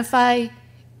identify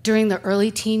during the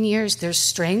early teen years their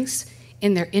strengths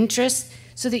and their interests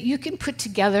so that you can put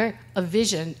together a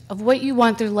vision of what you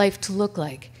want their life to look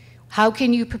like. How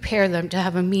can you prepare them to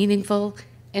have a meaningful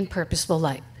and purposeful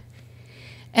life?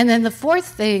 And then the 4th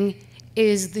thing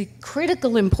is the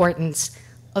critical importance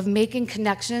of making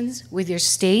connections with your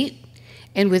state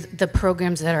and with the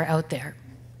programs that are out there.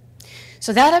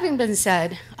 So that having been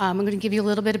said, I'm going to give you a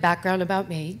little bit of background about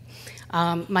me.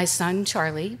 My son,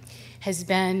 Charlie, has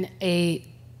been a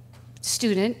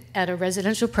student at a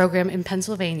residential program in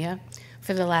Pennsylvania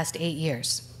for the last 8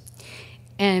 years.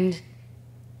 And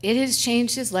it has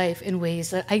changed his life in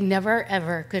ways that I never,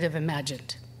 ever could have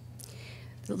imagined.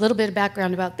 A little bit of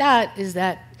background about that is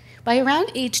that by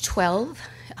around age 12,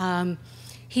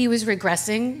 he was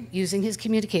regressing using his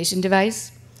communication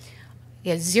device. He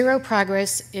had 0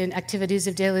 progress in activities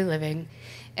of daily living,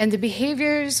 and the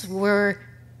behaviors were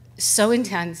so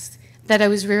intense that I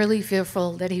was really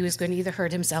fearful that he was going to either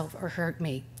hurt himself or hurt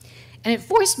me. And it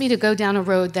forced me to go down a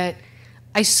road that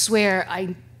I swear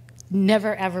I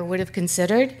never ever would have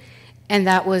considered, and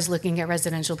that was looking at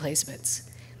residential placements.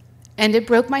 And it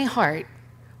broke my heart,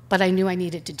 but I knew I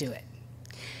needed to do it.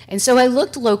 And so I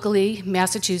looked locally,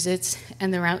 Massachusetts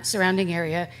and the surrounding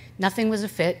area. Nothing was a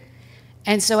fit.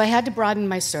 And so I had to broaden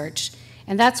my search.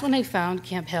 And that's when I found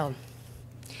Camp Hill.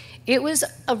 It was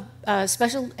a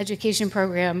special education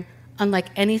program unlike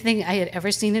anything I had ever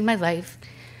seen in my life.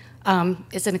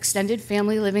 It's an extended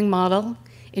family living model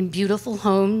in beautiful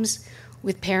homes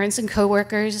with parents and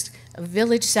coworkers, a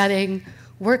village setting,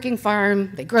 working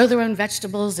farm. They grow their own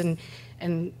vegetables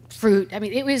and fruit. I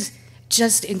mean, it was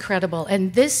just incredible.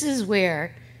 And this is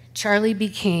where Charlie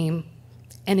became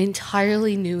an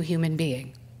entirely new human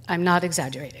being. I'm not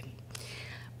exaggerating.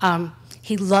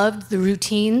 He loved the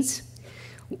routines,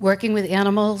 working with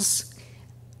animals,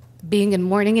 being in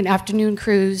morning and afternoon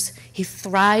crews. He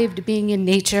thrived being in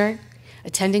nature,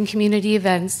 attending community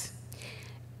events,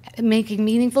 making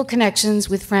meaningful connections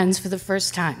with friends for the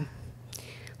first time.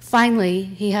 Finally,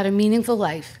 he had a meaningful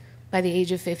life by the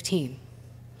age of 15.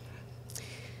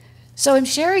 So I'm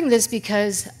sharing this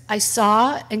because I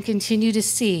saw and continue to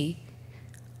see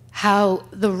how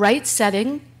the right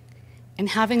setting and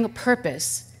having a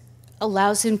purpose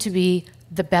allows him to be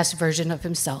the best version of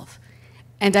himself.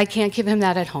 And I can't give him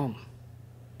that at home.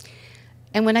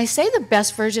 And when I say the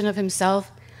best version of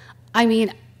himself, I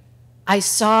mean, I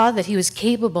saw that he was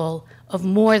capable of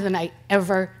more than I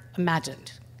ever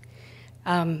imagined.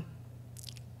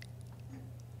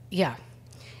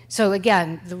 So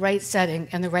again, the right setting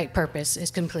and the right purpose has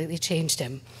completely changed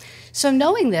him. So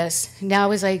knowing this,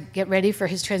 now as I get ready for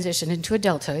his transition into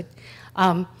adulthood,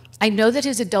 I know that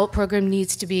his adult program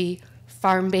needs to be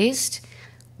farm-based,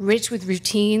 rich with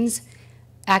routines,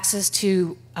 access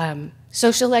to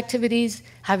social activities,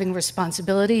 having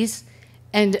responsibilities,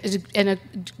 and a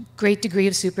great degree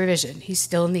of supervision. He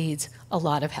still needs a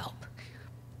lot of help.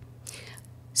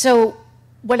 So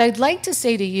what I'd like to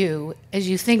say to you as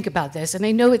you think about this, and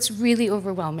I know it's really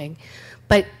overwhelming,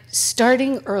 but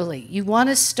starting early, you want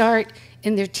to start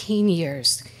in their teen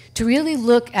years to really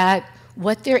look at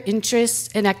what their interests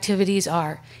and activities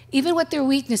are, even what their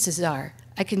weaknesses are.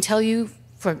 I can tell you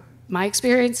from my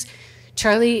experience,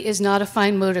 Charlie is not a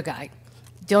fine motor guy.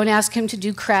 Don't ask him to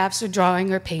do crafts or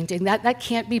drawing or painting. That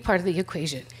can't be part of the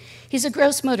equation. He's a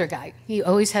gross motor guy. He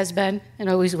always has been and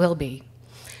always will be.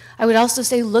 I would also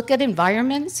say look at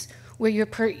environments where your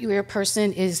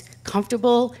person is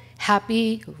comfortable,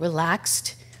 happy,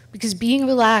 relaxed, because being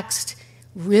relaxed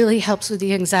really helps with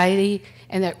the anxiety,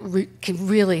 and that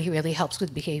really, really helps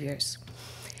with behaviors.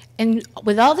 And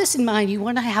with all this in mind, you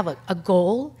want to have a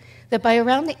goal that by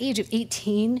around the age of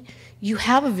 18, you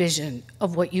have a vision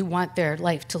of what you want their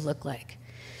life to look like,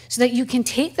 so that you can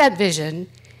take that vision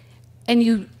and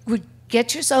you would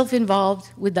get yourself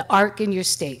involved with the ARC in your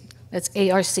state. That's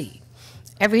ARC.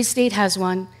 Every state has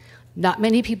one. Not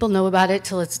many people know about it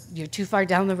till you're too far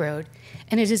down the road.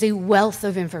 And it is a wealth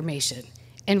of information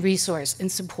and resource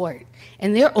and support.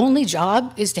 And their only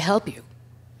job is to help you.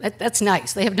 That's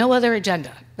nice. They have no other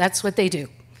agenda. That's what they do.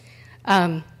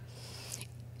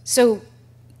 So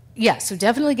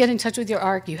definitely get in touch with your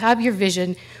ARC. You have your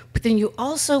vision, but then you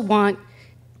also want,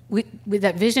 with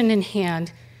that vision in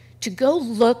hand, to go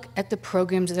look at the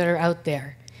programs that are out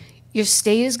there. Your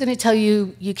state is going to tell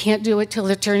you you can't do it till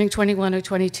they're turning 21 or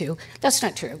 22. That's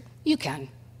not true. You can.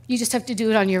 You just have to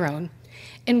do it on your own.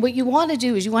 And what you want to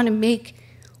do is you want to make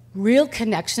real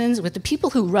connections with the people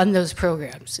who run those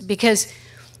programs. Because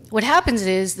what happens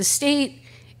is the state,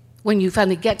 when you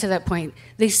finally get to that point,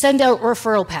 they send out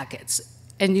referral packets.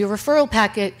 And your referral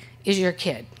packet is your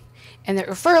kid. And that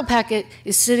referral packet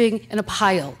is sitting in a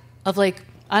pile of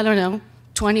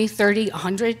 20, 30,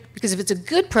 100. Because if it's a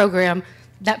good program,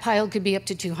 that pile could be up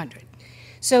to 200.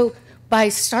 So by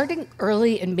starting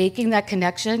early and making that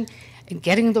connection and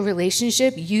getting the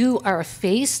relationship, you are a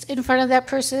face in front of that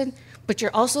person, but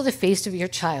you're also the face of your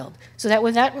child. So that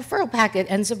when that referral packet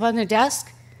ends up on their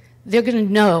desk, they're gonna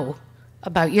know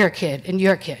about your kid and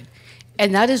your kid.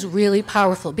 And that is really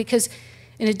powerful because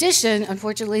in addition,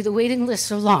 unfortunately, the waiting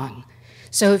lists are long.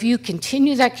 So if you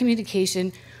continue that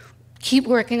communication, keep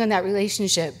working on that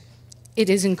relationship, it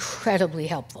is incredibly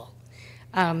helpful.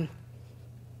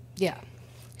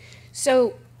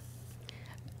 So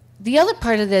the other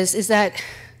part of this is that,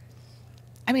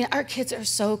 our kids are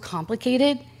so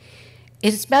complicated.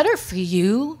 It's better for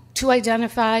you to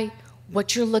identify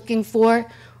what you're looking for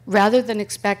rather than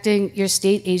expecting your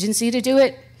state agency to do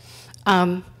it.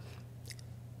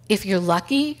 If you're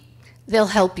lucky, they'll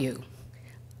help you.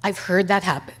 I've heard that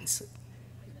happens.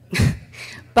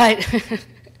 But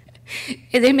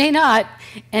they may not,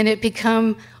 and it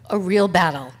become a real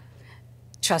battle.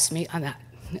 Trust me on that.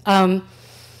 I'm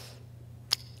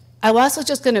also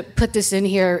just going to put this in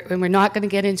here, and we're not going to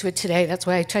get into it today. That's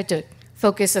why I tried to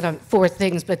focus it on 4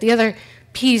 things. But the other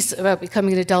piece about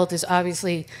becoming an adult is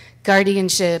obviously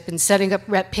guardianship and setting up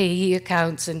rep payee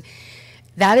accounts. And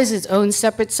that is its own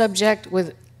separate subject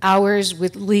with hours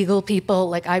with legal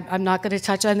people. I'm not going to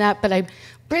touch on that, but I'm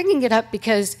bringing it up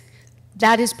because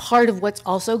that is part of what's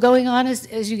also going on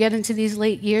as you get into these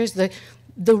late years.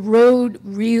 The road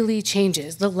really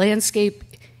changes. The landscape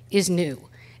is new.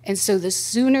 And so the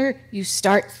sooner you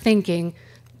start thinking,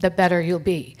 the better you'll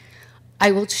be.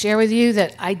 I will share with you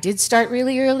that I did start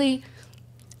really early,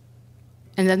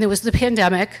 and then there was the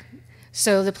pandemic.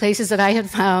 So the places that I had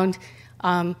found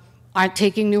aren't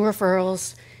taking new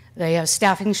referrals. They have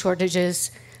staffing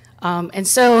shortages. And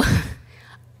so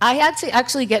I had to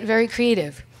actually get very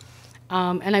creative.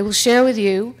 And I will share with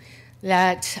you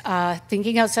that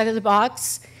thinking outside of the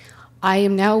box, I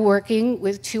am now working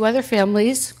with 2 other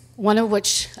families, one of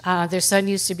which their son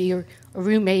used to be a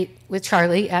roommate with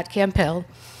Charlie at Camp Hill,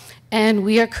 and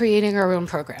we are creating our own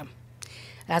program.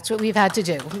 That's what we've had to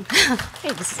do.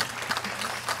 Thanks.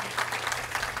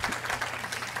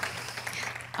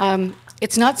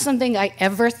 It's not something I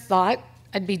ever thought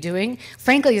I'd be doing.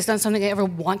 Frankly, it's not something I ever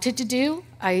wanted to do.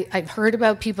 I've heard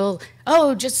about people,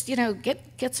 just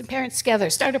get some parents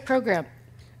together, start a program.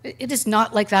 It is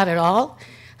not like that at all.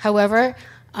 However,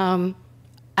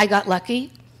 I got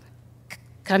lucky,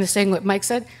 kind of saying what Mike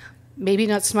said, maybe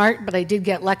not smart, but I did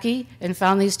get lucky and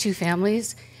found these 2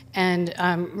 families, and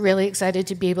I'm really excited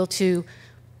to be able to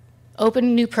open a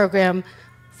new program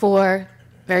for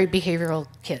very behavioral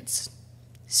kids.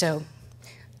 So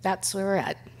that's where we're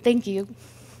at. Thank you.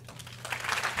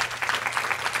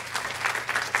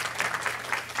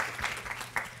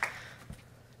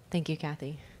 Thank you,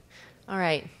 Kathy. All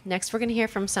right, next we're going to hear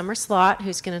from Summer Slaght,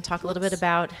 who's going to talk a little bit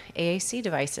about AAC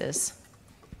devices.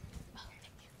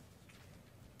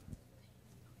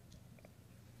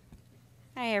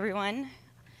 Hi, everyone.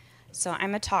 So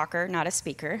I'm a talker, not a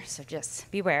speaker, so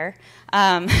just beware.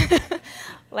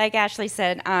 Like Ashley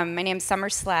said, my name's Summer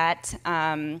Slaght.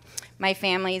 My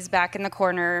family's back in the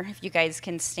corner. If you guys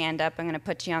can stand up, I'm going to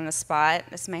put you on the spot.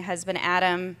 This is my husband,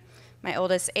 Adam, my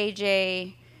oldest,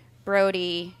 AJ,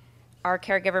 Brody, our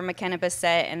caregiver, McKenna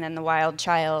Bissett, and then the wild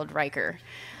child, Riker.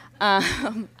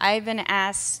 I've been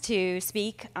asked to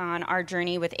speak on our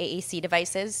journey with AAC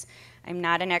devices. I'm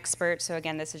not an expert, so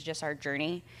again, this is just our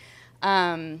journey.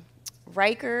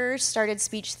 Riker started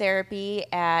speech therapy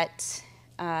at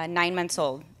 9 months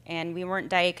old, and we weren't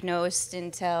diagnosed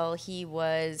until he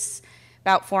was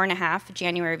about 4.5,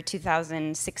 January of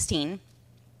 2016.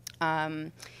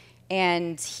 And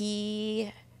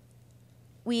he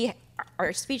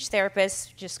our speech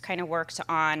therapist just kind of worked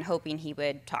on hoping he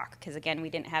would talk, because again, we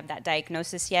didn't have that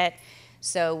diagnosis yet.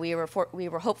 So we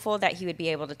were hopeful that he would be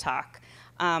able to talk.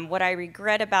 What I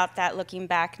regret about that looking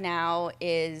back now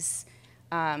is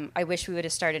I wish we would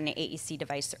have started an AEC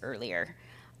device earlier.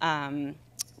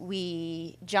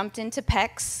 We jumped into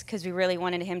PECs because we really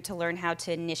wanted him to learn how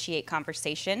to initiate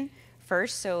conversation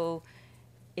first. So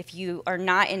if you are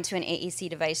not into an AEC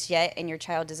device yet and your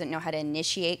child doesn't know how to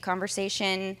initiate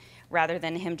conversation, rather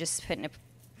than him just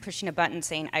pushing a button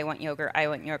saying, I want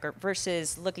yogurt,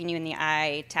 versus looking you in the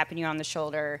eye, tapping you on the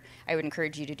shoulder, I would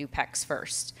encourage you to do PECs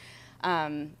first.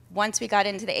 Once we got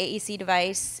into the AEC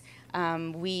device,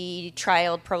 we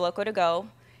trialed Polanco to go,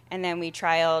 and then we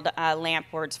trialed LAMP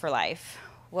Words for Life.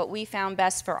 What we found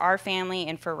best for our family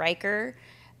and for Riker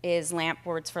is LAMP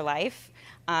Words for Life.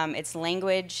 It's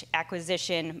language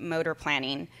acquisition, motor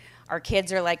planning. Our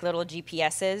kids are like little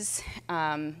GPSs.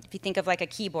 If you think of like a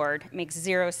keyboard, it makes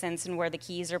zero sense in where the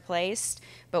keys are placed,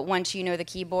 but once you know the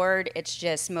keyboard, it's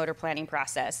just motor planning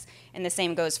process. And the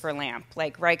same goes for LAMP.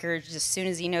 Like Riker, just as soon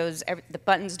as he knows, the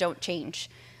buttons don't change.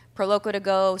 Polanco to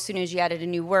go, as soon as you added a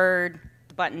new word,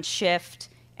 the buttons shift,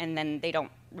 and then they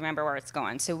don't remember where it's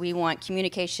going. So we want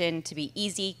communication to be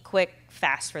easy, quick,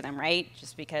 fast for them, right?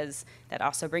 Just because that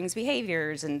also brings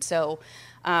behaviors. And so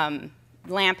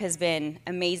LAMP has been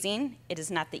amazing. It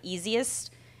is not the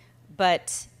easiest,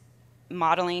 but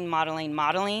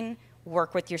modeling,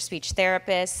 work with your speech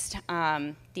therapist.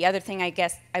 The other thing I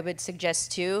guess I would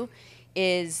suggest too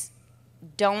is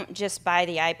don't just buy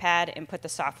the iPad and put the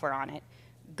software on it.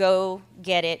 Go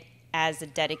get it as a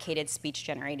dedicated speech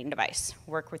generating device.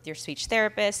 Work with your speech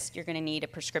therapist. You're going to need a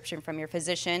prescription from your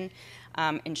physician.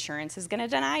 Insurance is going to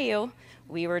deny you.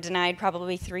 We were denied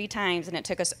probably 3 times, and it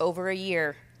took us over a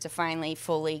year to finally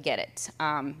fully get it.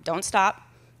 Don't stop.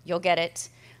 You'll get it.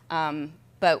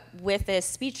 But with this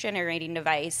speech generating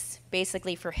device,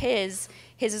 basically for his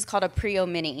is called a Prio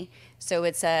Mini. So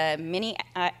it's a mini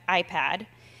iPad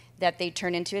that they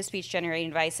turn into a speech generating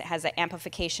device. It has an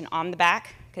amplification on the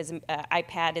back, because an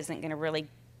iPad isn't going to really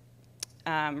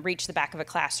reach the back of a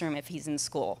classroom if he's in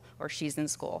school or she's in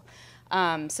school.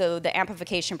 So the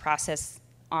amplification process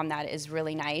on that is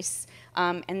really nice.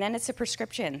 And then it's a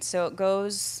prescription, so it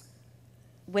goes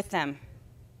with them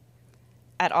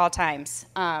at all times.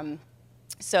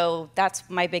 So that's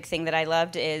my big thing that I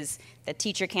loved, is the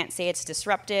teacher can't say it's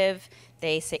disruptive.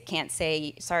 They can't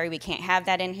say, sorry, we can't have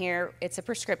that in here. It's a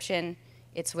prescription.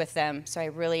 It's with them. So I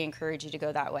really encourage you to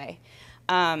go that way.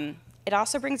 It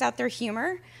also brings out their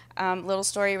humor. Little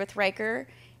story with Riker.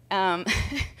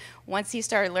 Once he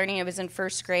started learning, it was in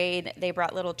 1st grade, they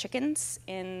brought little chickens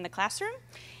in the classroom.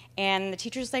 And the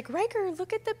teacher's like, Riker,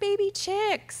 look at the baby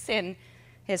chicks. And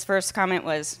his first comment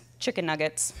was, chicken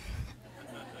nuggets.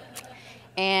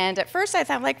 And at first I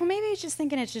thought, like, well, maybe he's just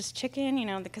thinking it's just chicken, you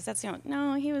know, because that's,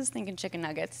 no, he was thinking chicken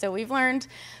nuggets. So we've learned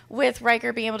with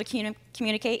Riker being able to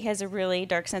communicate, he has a really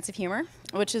dark sense of humor,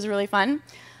 which is really fun.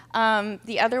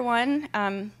 The other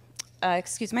one,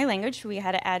 excuse my language, we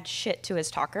had to add shit to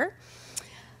his talker.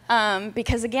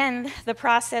 Because again, the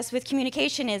process with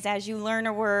communication is as you learn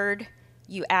a word,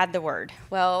 you add the word.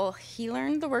 Well, he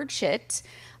learned the word shit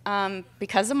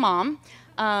because of mom.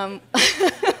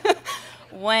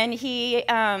 When he,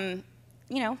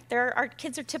 our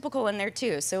kids are typical in there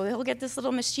too. So he'll get this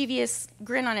little mischievous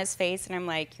grin on his face, and I'm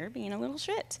like, you're being a little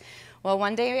shit. Well,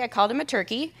 one day I called him a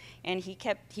turkey, and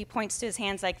he points to his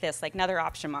hands like this, like, another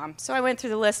option, Mom. So I went through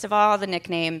the list of all the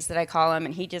nicknames that I call him,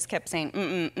 and he just kept saying,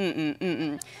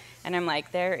 And I'm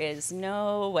like, there is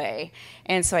no way.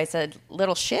 And so I said,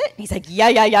 little shit? And he's like,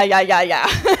 yeah.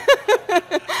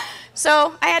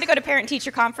 So I had to go to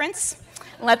parent-teacher conference,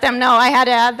 let them know I had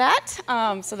to add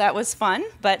that. So that was fun.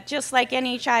 But just like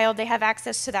any child, they have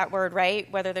access to that word,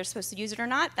 right? Whether they're supposed to use it or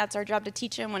not, that's our job to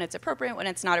teach them when it's appropriate, when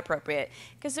it's not appropriate.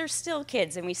 Because they're still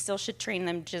kids, and we still should train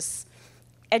them,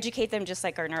 educate them just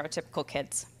like our neurotypical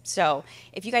kids. So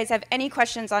if you guys have any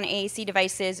questions on AAC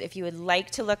devices, if you would like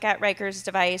to look at Riker's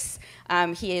device,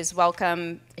 he is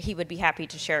welcome. He would be happy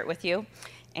to share it with you.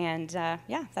 And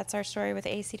yeah, that's our story with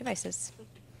AAC devices.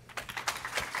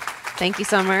 Thank you,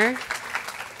 Summer.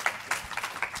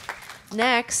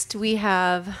 Next, we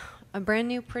have a brand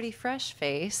new, pretty fresh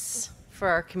face for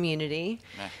our community.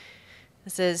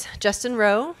 This is Justin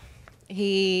Rowe.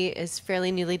 He is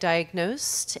fairly newly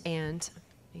diagnosed, and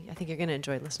I think you're going to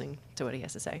enjoy listening to what he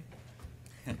has to say.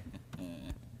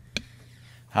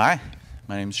 Hi,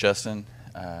 my name's Justin.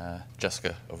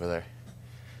 Jessica over there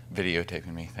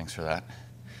videotaping me. Thanks for that.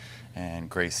 And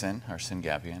Grayson, our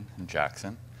Syngapian, and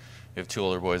Jackson. We have 2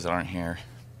 older boys that aren't here.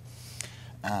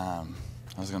 I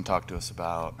was going to talk to us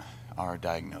about our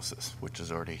diagnosis, which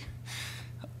is already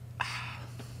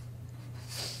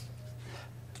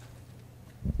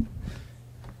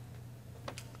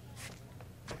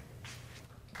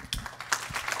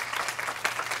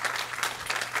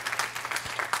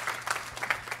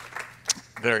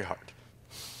very hard.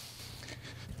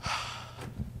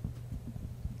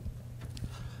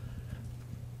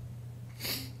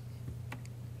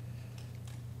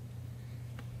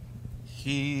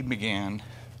 He began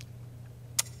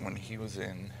when he was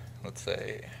in, let's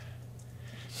say,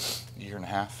 a year and a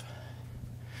half.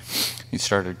 He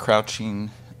started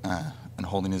crouching and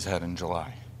holding his head in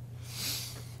July.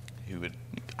 He would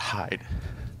hide.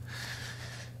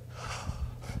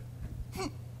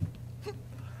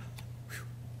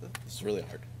 It's really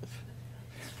hard.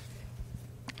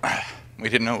 We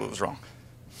didn't know what was wrong.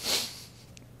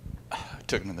 I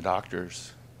took him to the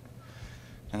doctors,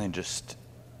 and they just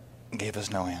gave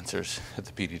us no answers at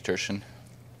the pediatrician.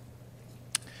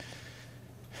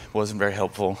 Wasn't very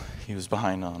helpful. He was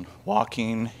behind on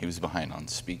walking. He was behind on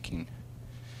speaking.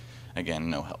 Again,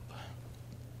 no help.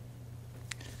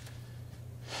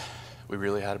 We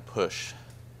really had to push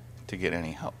to get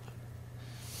any help.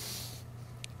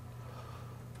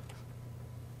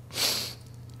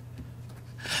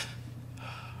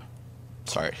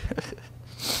 Sorry.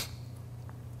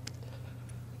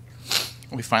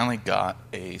 We finally got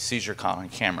a seizure caught on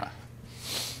camera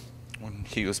when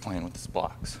he was playing with his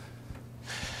blocks.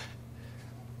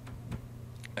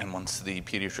 And once the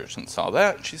pediatrician saw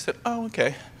that, she said, oh,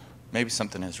 okay, maybe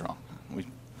something is wrong. We've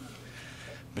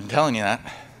been telling you that.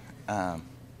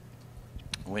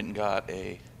 Went and got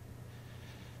a...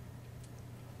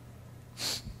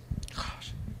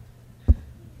 Gosh.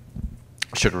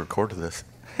 I should have recorded this.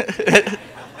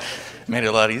 Made it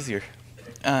a lot easier.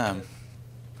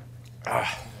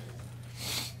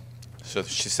 So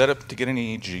she set up to get an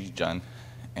EEG done,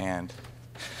 and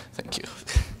thank you.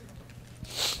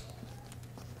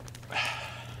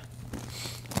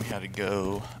 We had to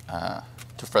go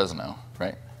to Fresno,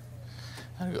 right?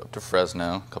 Had to go up to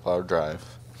Fresno, a couple-hour drive.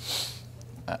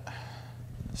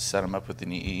 Set him up with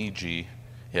an EEG. He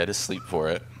had to sleep for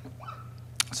it.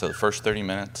 So the first 30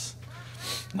 minutes,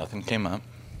 nothing came up.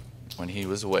 When he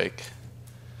was awake,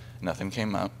 nothing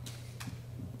came up.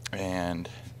 And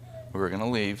we were going to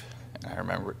leave, and I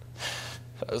remembered.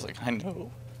 I was like, I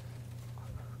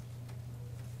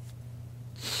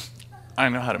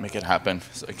know how to make it happen.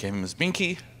 So I gave him his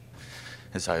binky,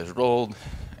 his eyes rolled,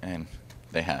 and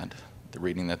they had the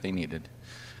reading that they needed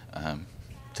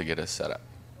to get us set up.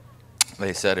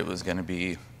 They said it was going to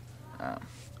be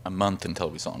a month until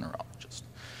we saw a neurologist.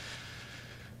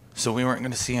 So we weren't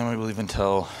going to see him, I believe,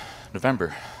 until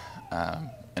November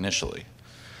initially.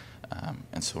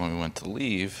 And so when we went to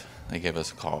leave, they gave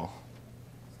us a call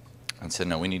and said,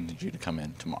 no, we need you to come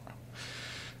in tomorrow.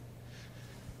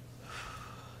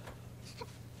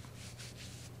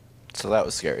 So that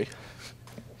was scary.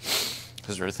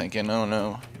 Because we were thinking, oh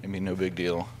no, maybe no big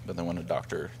deal. But then when a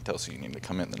doctor tells you need to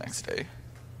come in the next day,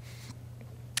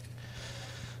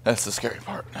 that's the scary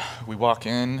part. We walk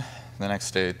in the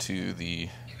next day to the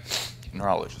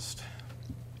neurologist.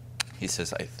 He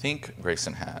says, I think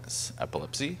Grayson has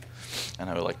epilepsy, and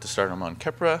I would like to start him on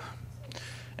Keppra,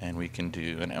 and we can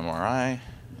do an MRI,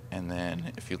 and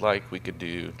then if you'd like, we could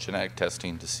do genetic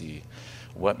testing to see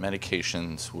what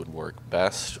medications would work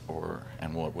best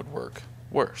and what would work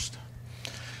worst.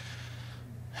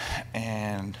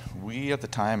 And we, at the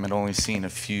time, had only seen a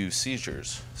few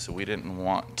seizures, so we didn't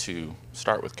want to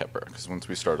start with Keppra, because once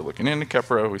we started looking into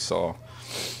Keppra, we saw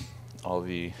all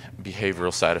the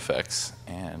behavioral side effects,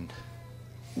 and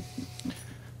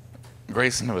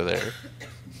Grayson over there,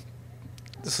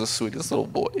 this is the sweetest little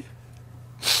boy.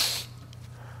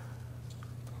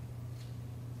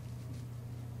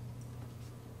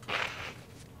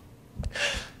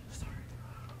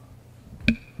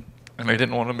 And I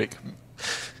didn't want to make him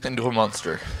into a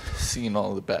monster, seeing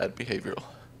all the bad behavioral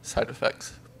side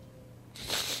effects.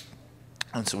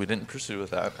 And so we didn't pursue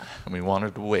with that, and we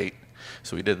wanted to wait.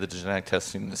 So we did the genetic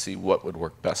testing to see what would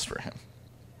work best for him.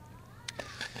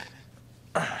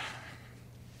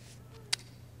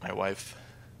 My wife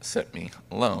sent me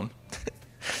alone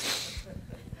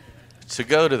to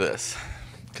go to this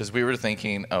because we were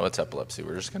thinking, oh, it's epilepsy.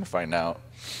 We're just going to find out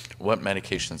what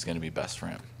medication is going to be best for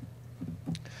him.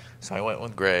 So I went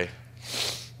with Gray,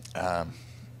 and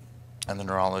the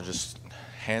neurologist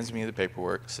hands me the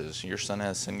paperwork, says, your son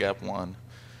has SYNGAP1.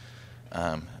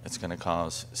 It's going to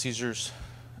cause seizures,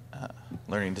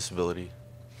 learning disability,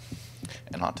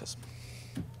 and autism.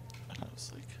 And I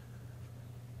was like,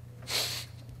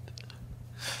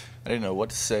 I didn't know what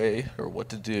to say or what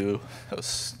to do. I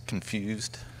was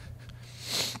confused.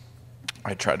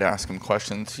 I tried to ask him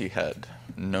questions. He had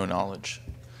no knowledge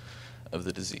of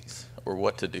the disease or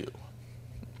what to do.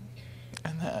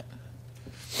 And that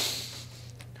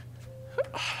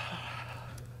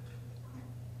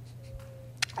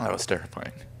was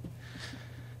terrifying.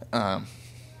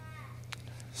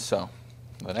 So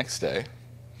the next day,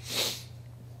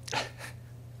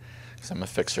 because I'm a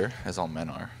fixer, as all men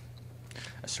are,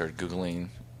 I started Googling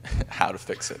how to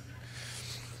fix it.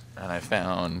 And I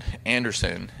found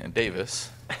Anderson and Davis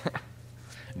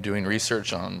doing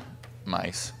research on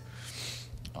mice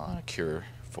on a cure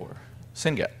for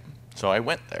SYNGAP. So I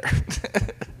went there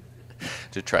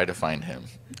to try to find him.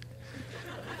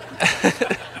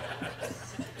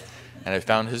 And I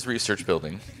found his research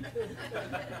building.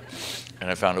 And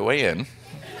I found a way in,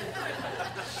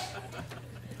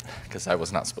 because I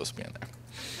was not supposed to be in there.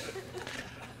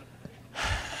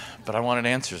 But I wanted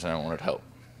answers and I wanted help.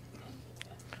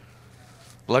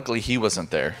 Luckily, he wasn't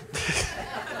there,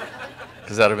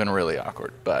 because that would have been really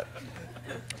awkward. But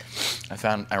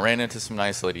I ran into some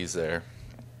nice ladies there.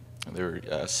 They were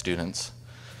students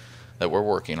that were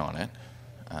working on it.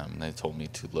 They told me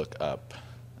to look up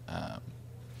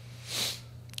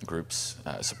groups,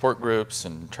 support groups,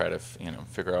 and try to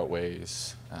figure out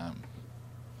ways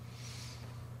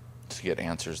to get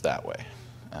answers that way.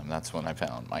 That's when I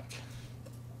found Mike.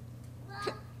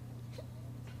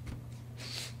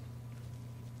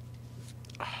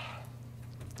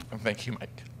 Thank you,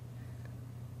 Mike.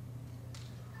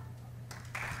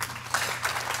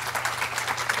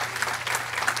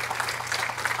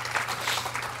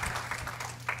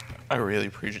 I really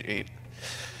appreciate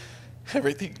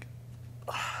everything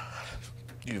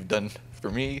you've done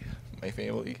for me, my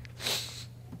family,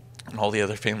 and all the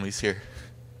other families here.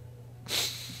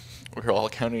 We're all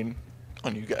counting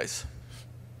on you guys.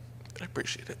 I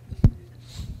appreciate it.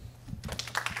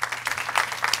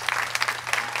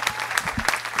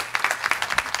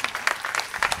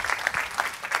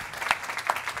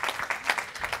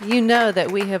 You know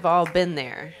that we have all been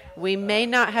there. We may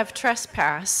not have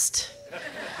trespassed,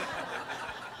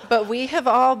 but we have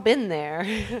all been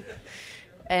there.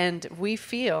 And we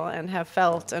feel and have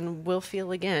felt and will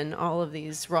feel again all of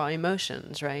these raw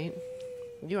emotions, right?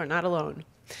 You are not alone.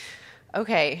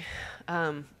 Okay,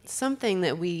 something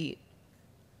that we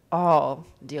all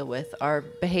deal with are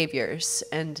behaviors.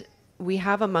 And we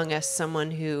have among us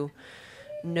someone who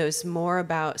knows more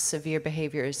about severe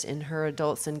behaviors in her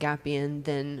adult Syngapian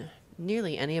than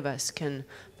nearly any of us can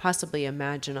possibly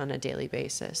imagine on a daily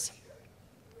basis.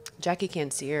 Jackie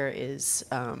Kancir is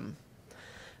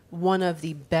one of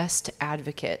the best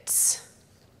advocates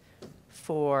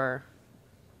for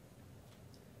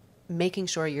making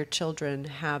sure your children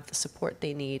have the support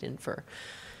they need and for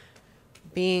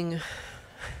being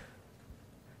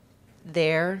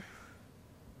there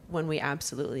when we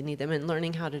absolutely need them and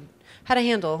learning how to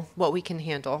handle what we can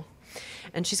handle.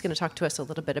 And she's going to talk to us a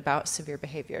little bit about severe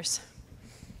behaviors.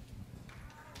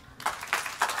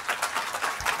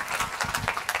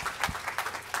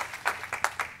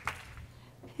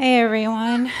 Hey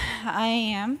everyone, I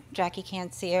am Jackie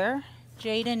Kancir.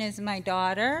 Jaden is my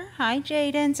daughter. Hi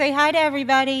Jaden, say hi to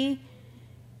everybody.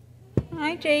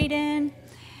 Hi Jaden.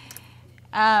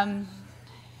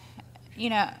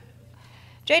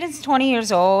 Jaden's 20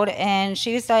 years old and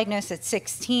she was diagnosed at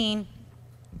 16.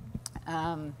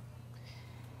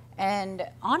 And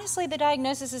honestly, the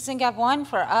diagnosis of SYNGAP1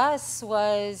 for us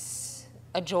was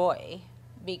a joy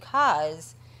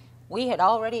because we had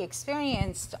already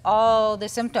experienced all the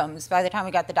symptoms by the time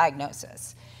we got the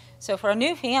diagnosis. So for a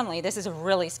new family, this is a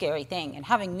really scary thing. And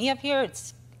having me up here,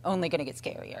 it's only going to get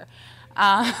scarier.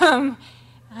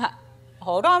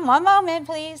 Hold on one moment,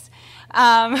 please.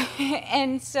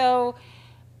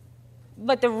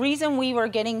 But the reason we were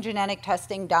getting genetic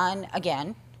testing done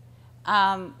again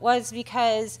was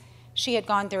because she had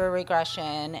gone through a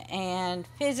regression, and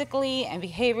physically and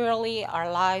behaviorally,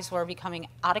 our lives were becoming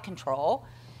out of control.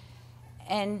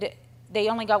 And they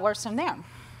only got worse from there.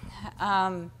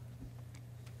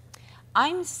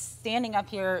 I'm standing up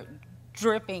here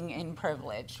dripping in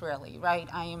privilege, really, right?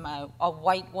 I am a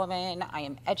white woman. I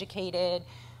am educated.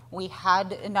 We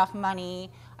had enough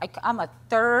money. I'm a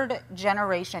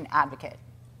third-generation advocate.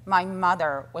 My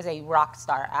mother was a rock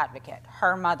star advocate.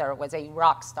 Her mother was a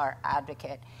rock star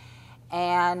advocate.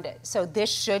 And so this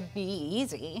should be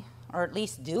easy, or at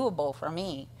least doable for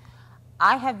me.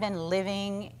 I have been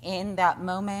living in that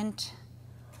moment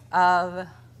of,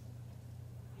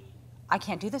 I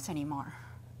can't do this anymore.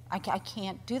 I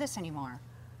can't do this anymore.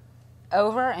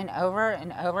 Over and over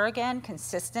and over again,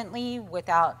 consistently,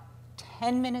 without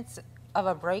 10 minutes of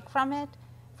a break from it,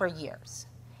 for years.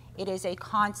 It is a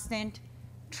constant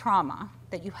trauma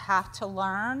that you have to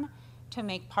learn to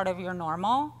make part of your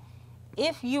normal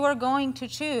if you are going to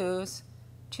choose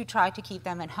to try to keep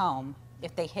them at home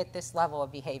if they hit this level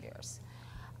of behaviors.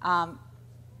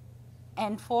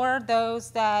 And for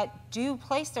those that do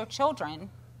place their children,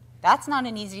 that's not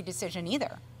an easy decision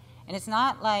either. And it's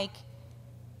not like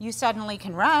you suddenly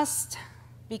can rest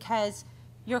because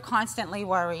you're constantly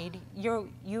worried.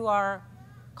 You are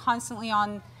constantly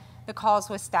on the calls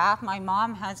with staff. My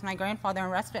mom has my grandfather in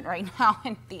respite right now,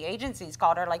 and the agency's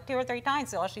called her like 2 or 3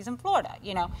 times while she's in Florida.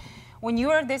 You know, when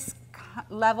you are this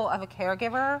level of a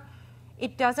caregiver,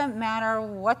 it doesn't matter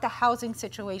what the housing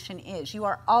situation is. You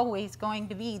are always going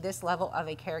to be this level of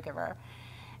a caregiver.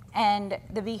 And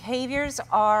the behaviors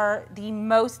are the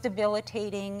most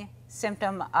debilitating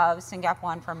symptom of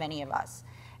SYNGAP1 for many of us.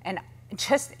 And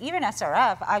just even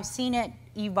SRF, I've seen it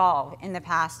evolve in the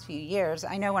past few years.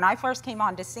 I know when I first came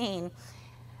on to scene,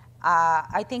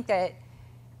 I think that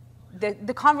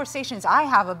the conversations I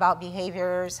have about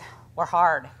behaviors were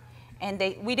hard. And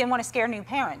we didn't want to scare new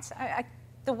parents.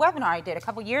 The webinar I did a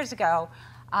couple years ago,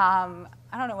 I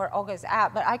don't know where Olga's at,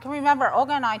 but I can remember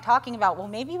Olga and I talking about, well,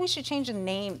 maybe we should change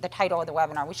the title of the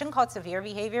webinar. We shouldn't call it severe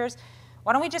behaviors.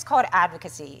 Why don't we just call it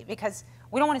advocacy? Because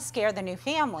we don't want to scare the new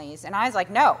families. And I was like,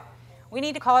 no, we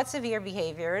need to call it severe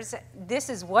behaviors. This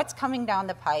is what's coming down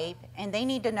the pipe, and they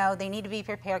need to know, they need to be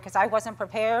prepared, because I wasn't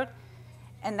prepared,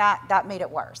 and that made it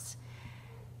worse.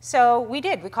 So we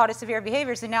did. We called it severe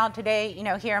behaviors, and now today, you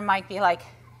know, here Mike be like,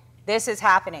 this is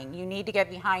happening. You need to get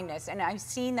behind this. And I've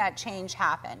seen that change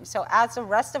happen. So as the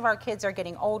rest of our kids are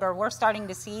getting older, we're starting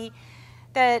to see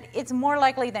that it's more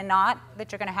likely than not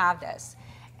that you're going to have this.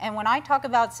 And when I talk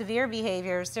about severe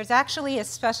behaviors, there's actually a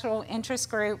special interest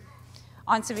group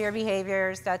on severe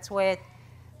behaviors that's with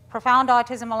Profound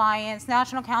Autism Alliance,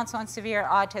 National Council on Severe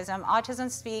Autism, Autism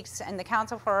Speaks, and the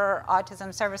Council for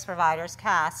Autism Service Providers,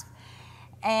 CASP.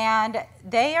 And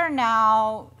they are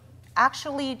now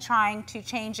actually trying to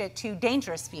change it to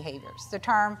dangerous behaviors. The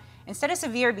term, instead of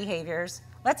severe behaviors,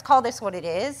 let's call this what it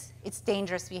is. It's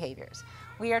dangerous behaviors.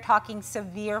 We are talking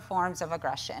severe forms of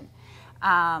aggression.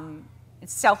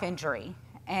 It's self-injury,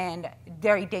 and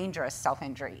very dangerous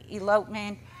self-injury.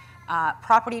 Elopement,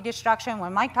 property destruction.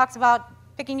 When Mike talks about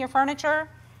picking your furniture,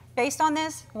 based on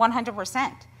this,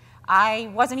 100%. I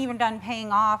wasn't even done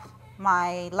paying off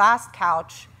my last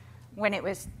couch when it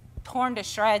was torn to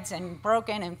shreds and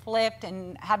broken and flipped,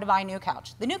 and had to buy a new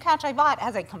couch. The new couch I bought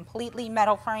has a completely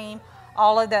metal frame.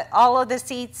 All of the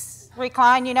seats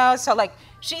recline, you know, so like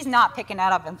she's not picking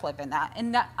that up and flipping that.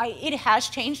 And it has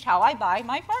changed how I buy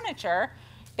my furniture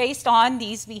based on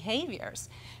these behaviors.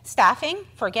 Staffing,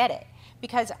 forget it,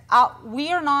 because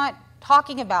we are not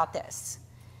talking about this.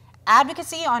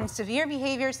 Advocacy on severe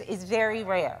behaviors is very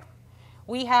rare.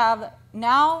 We have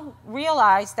now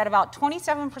realized that about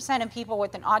 27% of people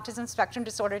with an autism spectrum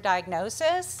disorder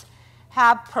diagnosis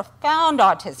have profound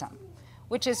autism,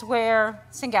 which is where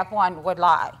SYNGAP1 would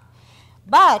lie.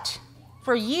 But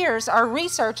for years, our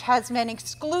research has been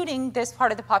excluding this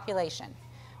part of the population,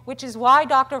 which is why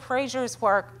Dr. Fraser's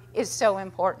work is so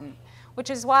important, which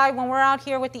is why when we're out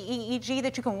here with the EEG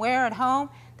that you can wear at home,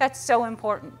 that's so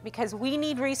important, because we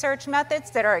need research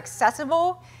methods that are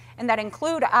accessible and that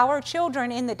include our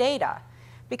children in the data.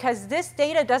 Because this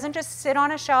data doesn't just sit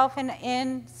on a shelf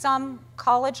in some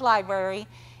college library.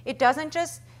 It doesn't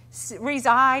just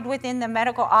reside within the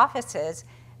medical offices.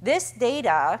 This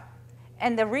data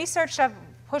and the research that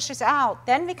pushes out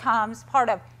then becomes part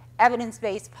of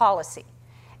evidence-based policy.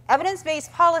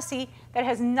 Evidence-based policy that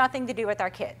has nothing to do with our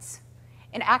kids,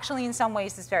 and actually in some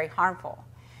ways is very harmful.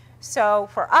 So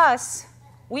for us,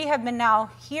 we have been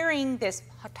now hearing this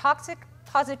toxic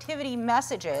positivity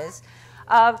messages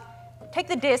of take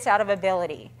the dis out of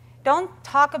ability. Don't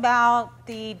talk about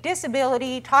the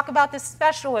disability, talk about the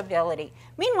special ability.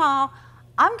 Meanwhile,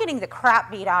 I'm getting the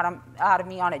crap beat out of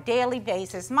me on a daily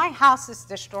basis. My house is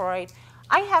destroyed.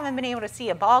 I haven't been able to see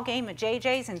a ball game of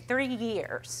JJ's in 3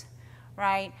 years,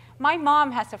 right? My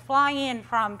mom has to fly in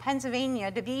from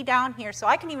Pennsylvania to be down here so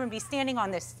I can even be standing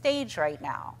on this stage right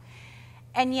now.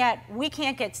 And yet we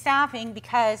can't get staffing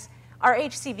because our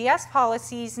HCBS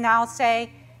policies now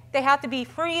say they have to be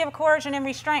free of coercion and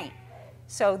restraint.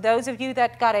 So those of you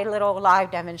that got a little live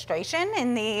demonstration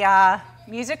in the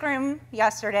music room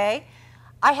yesterday,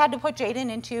 I had to put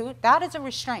Jaden into, that is a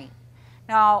restraint.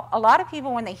 Now, a lot of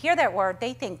people, when they hear that word,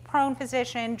 they think prone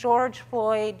position, George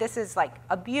Floyd, this is like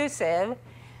abusive.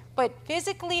 But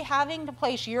physically having to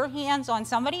place your hands on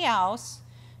somebody else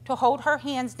to hold her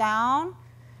hands down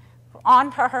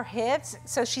onto her hips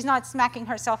so she's not smacking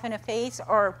herself in the face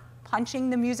or punching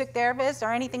the music therapist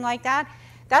or anything like that,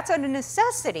 that's a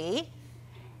necessity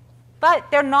But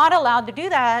they're not allowed to do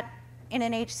that in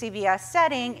an HCBS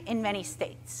setting in many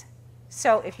states.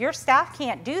 So if your staff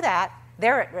can't do that,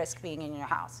 they're at risk being in your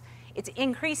house. It's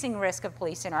increasing risk of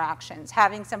police interactions,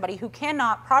 having somebody who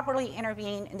cannot properly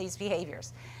intervene in these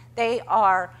behaviors. They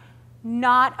are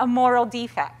not a moral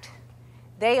defect.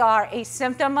 They are a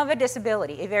symptom of a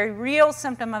disability, a very real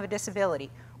symptom of a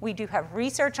disability. We do have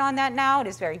research on that now. It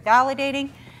is very validating.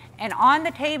 And on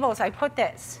the tables, I put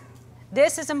this.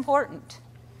 This is important.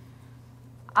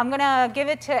 I'm going to give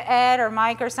it to Ed or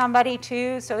Mike or somebody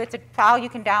too, so it's a file you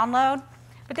can download.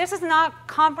 But this is not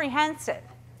comprehensive.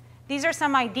 These are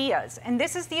some ideas. And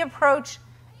this is the approach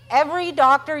every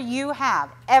doctor you have,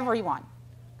 everyone.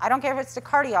 I don't care if it's a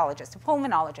cardiologist, a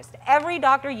pulmonologist. Every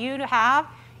doctor you have,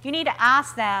 you need to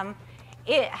ask them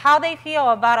how they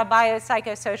feel about a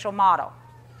biopsychosocial model.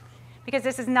 Because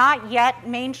this is not yet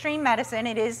mainstream medicine.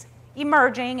 It is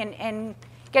emerging and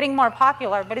getting more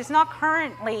popular, but it's not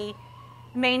currently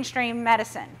mainstream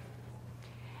medicine.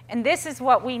 And this is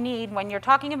what we need when you're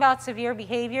talking about severe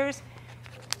behaviors.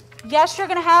 Yes, you're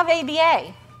going to have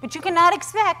ABA, but you cannot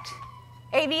expect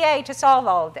ABA to solve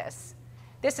all of this.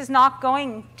 This is not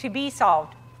going to be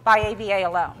solved by ABA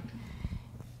alone.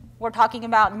 We're talking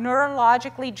about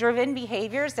neurologically driven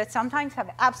behaviors that sometimes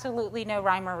have absolutely no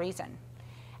rhyme or reason.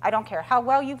 I don't care how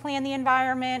well you plan the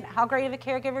environment, how great of a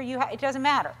caregiver you have, it doesn't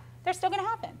matter. They're still going to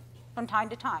happen from time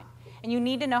to time. And you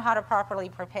need to know how to properly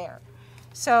prepare.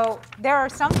 So there are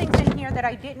some things in here that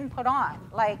I didn't put on,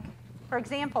 like, for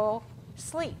example,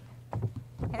 sleep.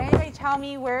 Can anybody tell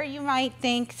me where you might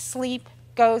think sleep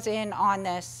goes in on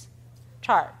this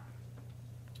chart?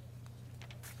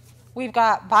 We've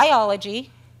got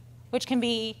biology, which can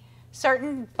be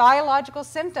certain biological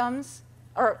symptoms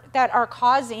that are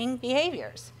causing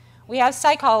behaviors. We have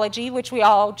psychology, which we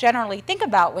all generally think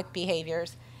about with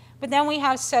behaviors, but then we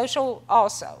have social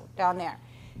also down there.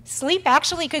 Sleep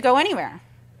actually could go anywhere,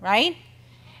 right?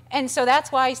 And so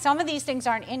that's why some of these things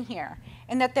aren't in here,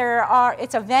 and that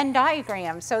it's a Venn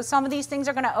diagram, so some of these things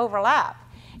are going to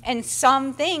overlap, and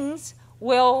some things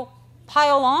will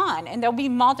pile on, and there'll be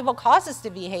multiple causes to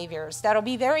behaviors that'll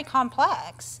be very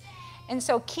complex. And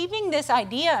so keeping this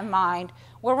idea in mind,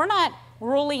 where we're not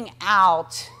ruling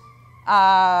out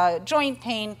joint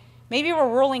pain, maybe we're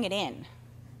ruling it in,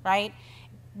 right?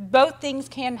 Both things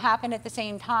can happen at the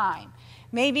same time.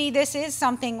 Maybe this is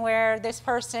something where this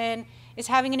person is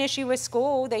having an issue with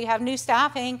school, they have new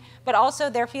staffing, but also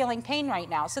they're feeling pain right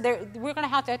now. So we're going to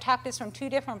have to attack this from two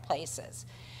different places.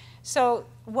 So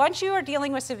once you are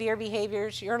dealing with severe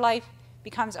behaviors, your life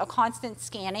becomes a constant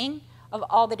scanning of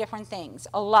all the different things,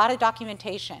 a lot of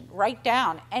documentation. Write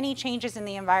down any changes in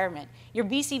the environment. Your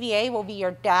BCBA will be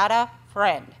your data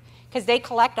friend, because they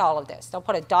collect all of this. They'll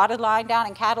put a dotted line down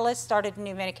in Catalyst, started a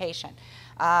new medication,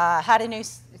 had a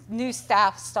new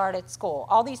staff start at school,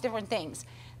 all these different things.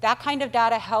 That kind of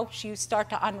data helps you start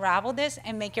to unravel this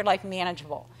and make your life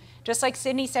manageable. Just like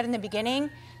Sydney said in the beginning,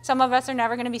 some of us are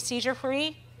never going to be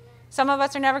seizure-free. Some of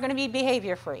us are never going to be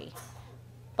behavior-free.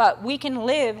 But we can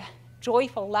live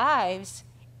joyful lives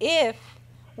if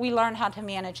we learn how to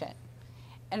manage it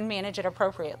and manage it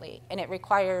appropriately. And it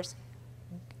requires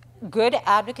good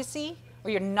advocacy,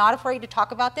 where you're not afraid to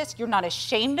talk about this. You're not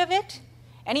ashamed of it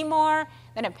any more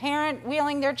than a parent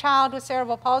wheeling their child with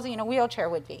cerebral palsy in a wheelchair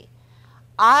would be.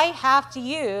 I have to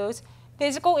use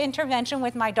physical intervention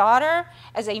with my daughter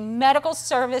as a medical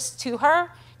service to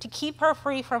her to keep her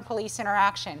free from police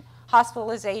interaction,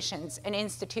 hospitalizations, and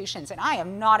institutions. And I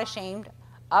am not ashamed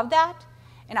of that,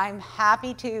 and I'm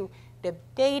happy to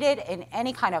debate it in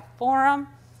any kind of forum.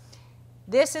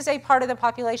 This is a part of the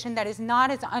population that is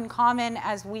not as uncommon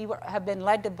as we have been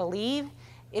led to believe.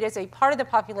 It is a part of the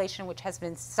population which has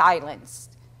been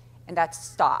silenced, and that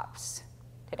stops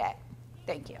today.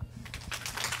 Thank you.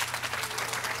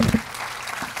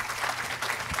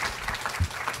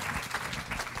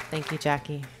 Thank you,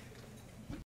 Jackie.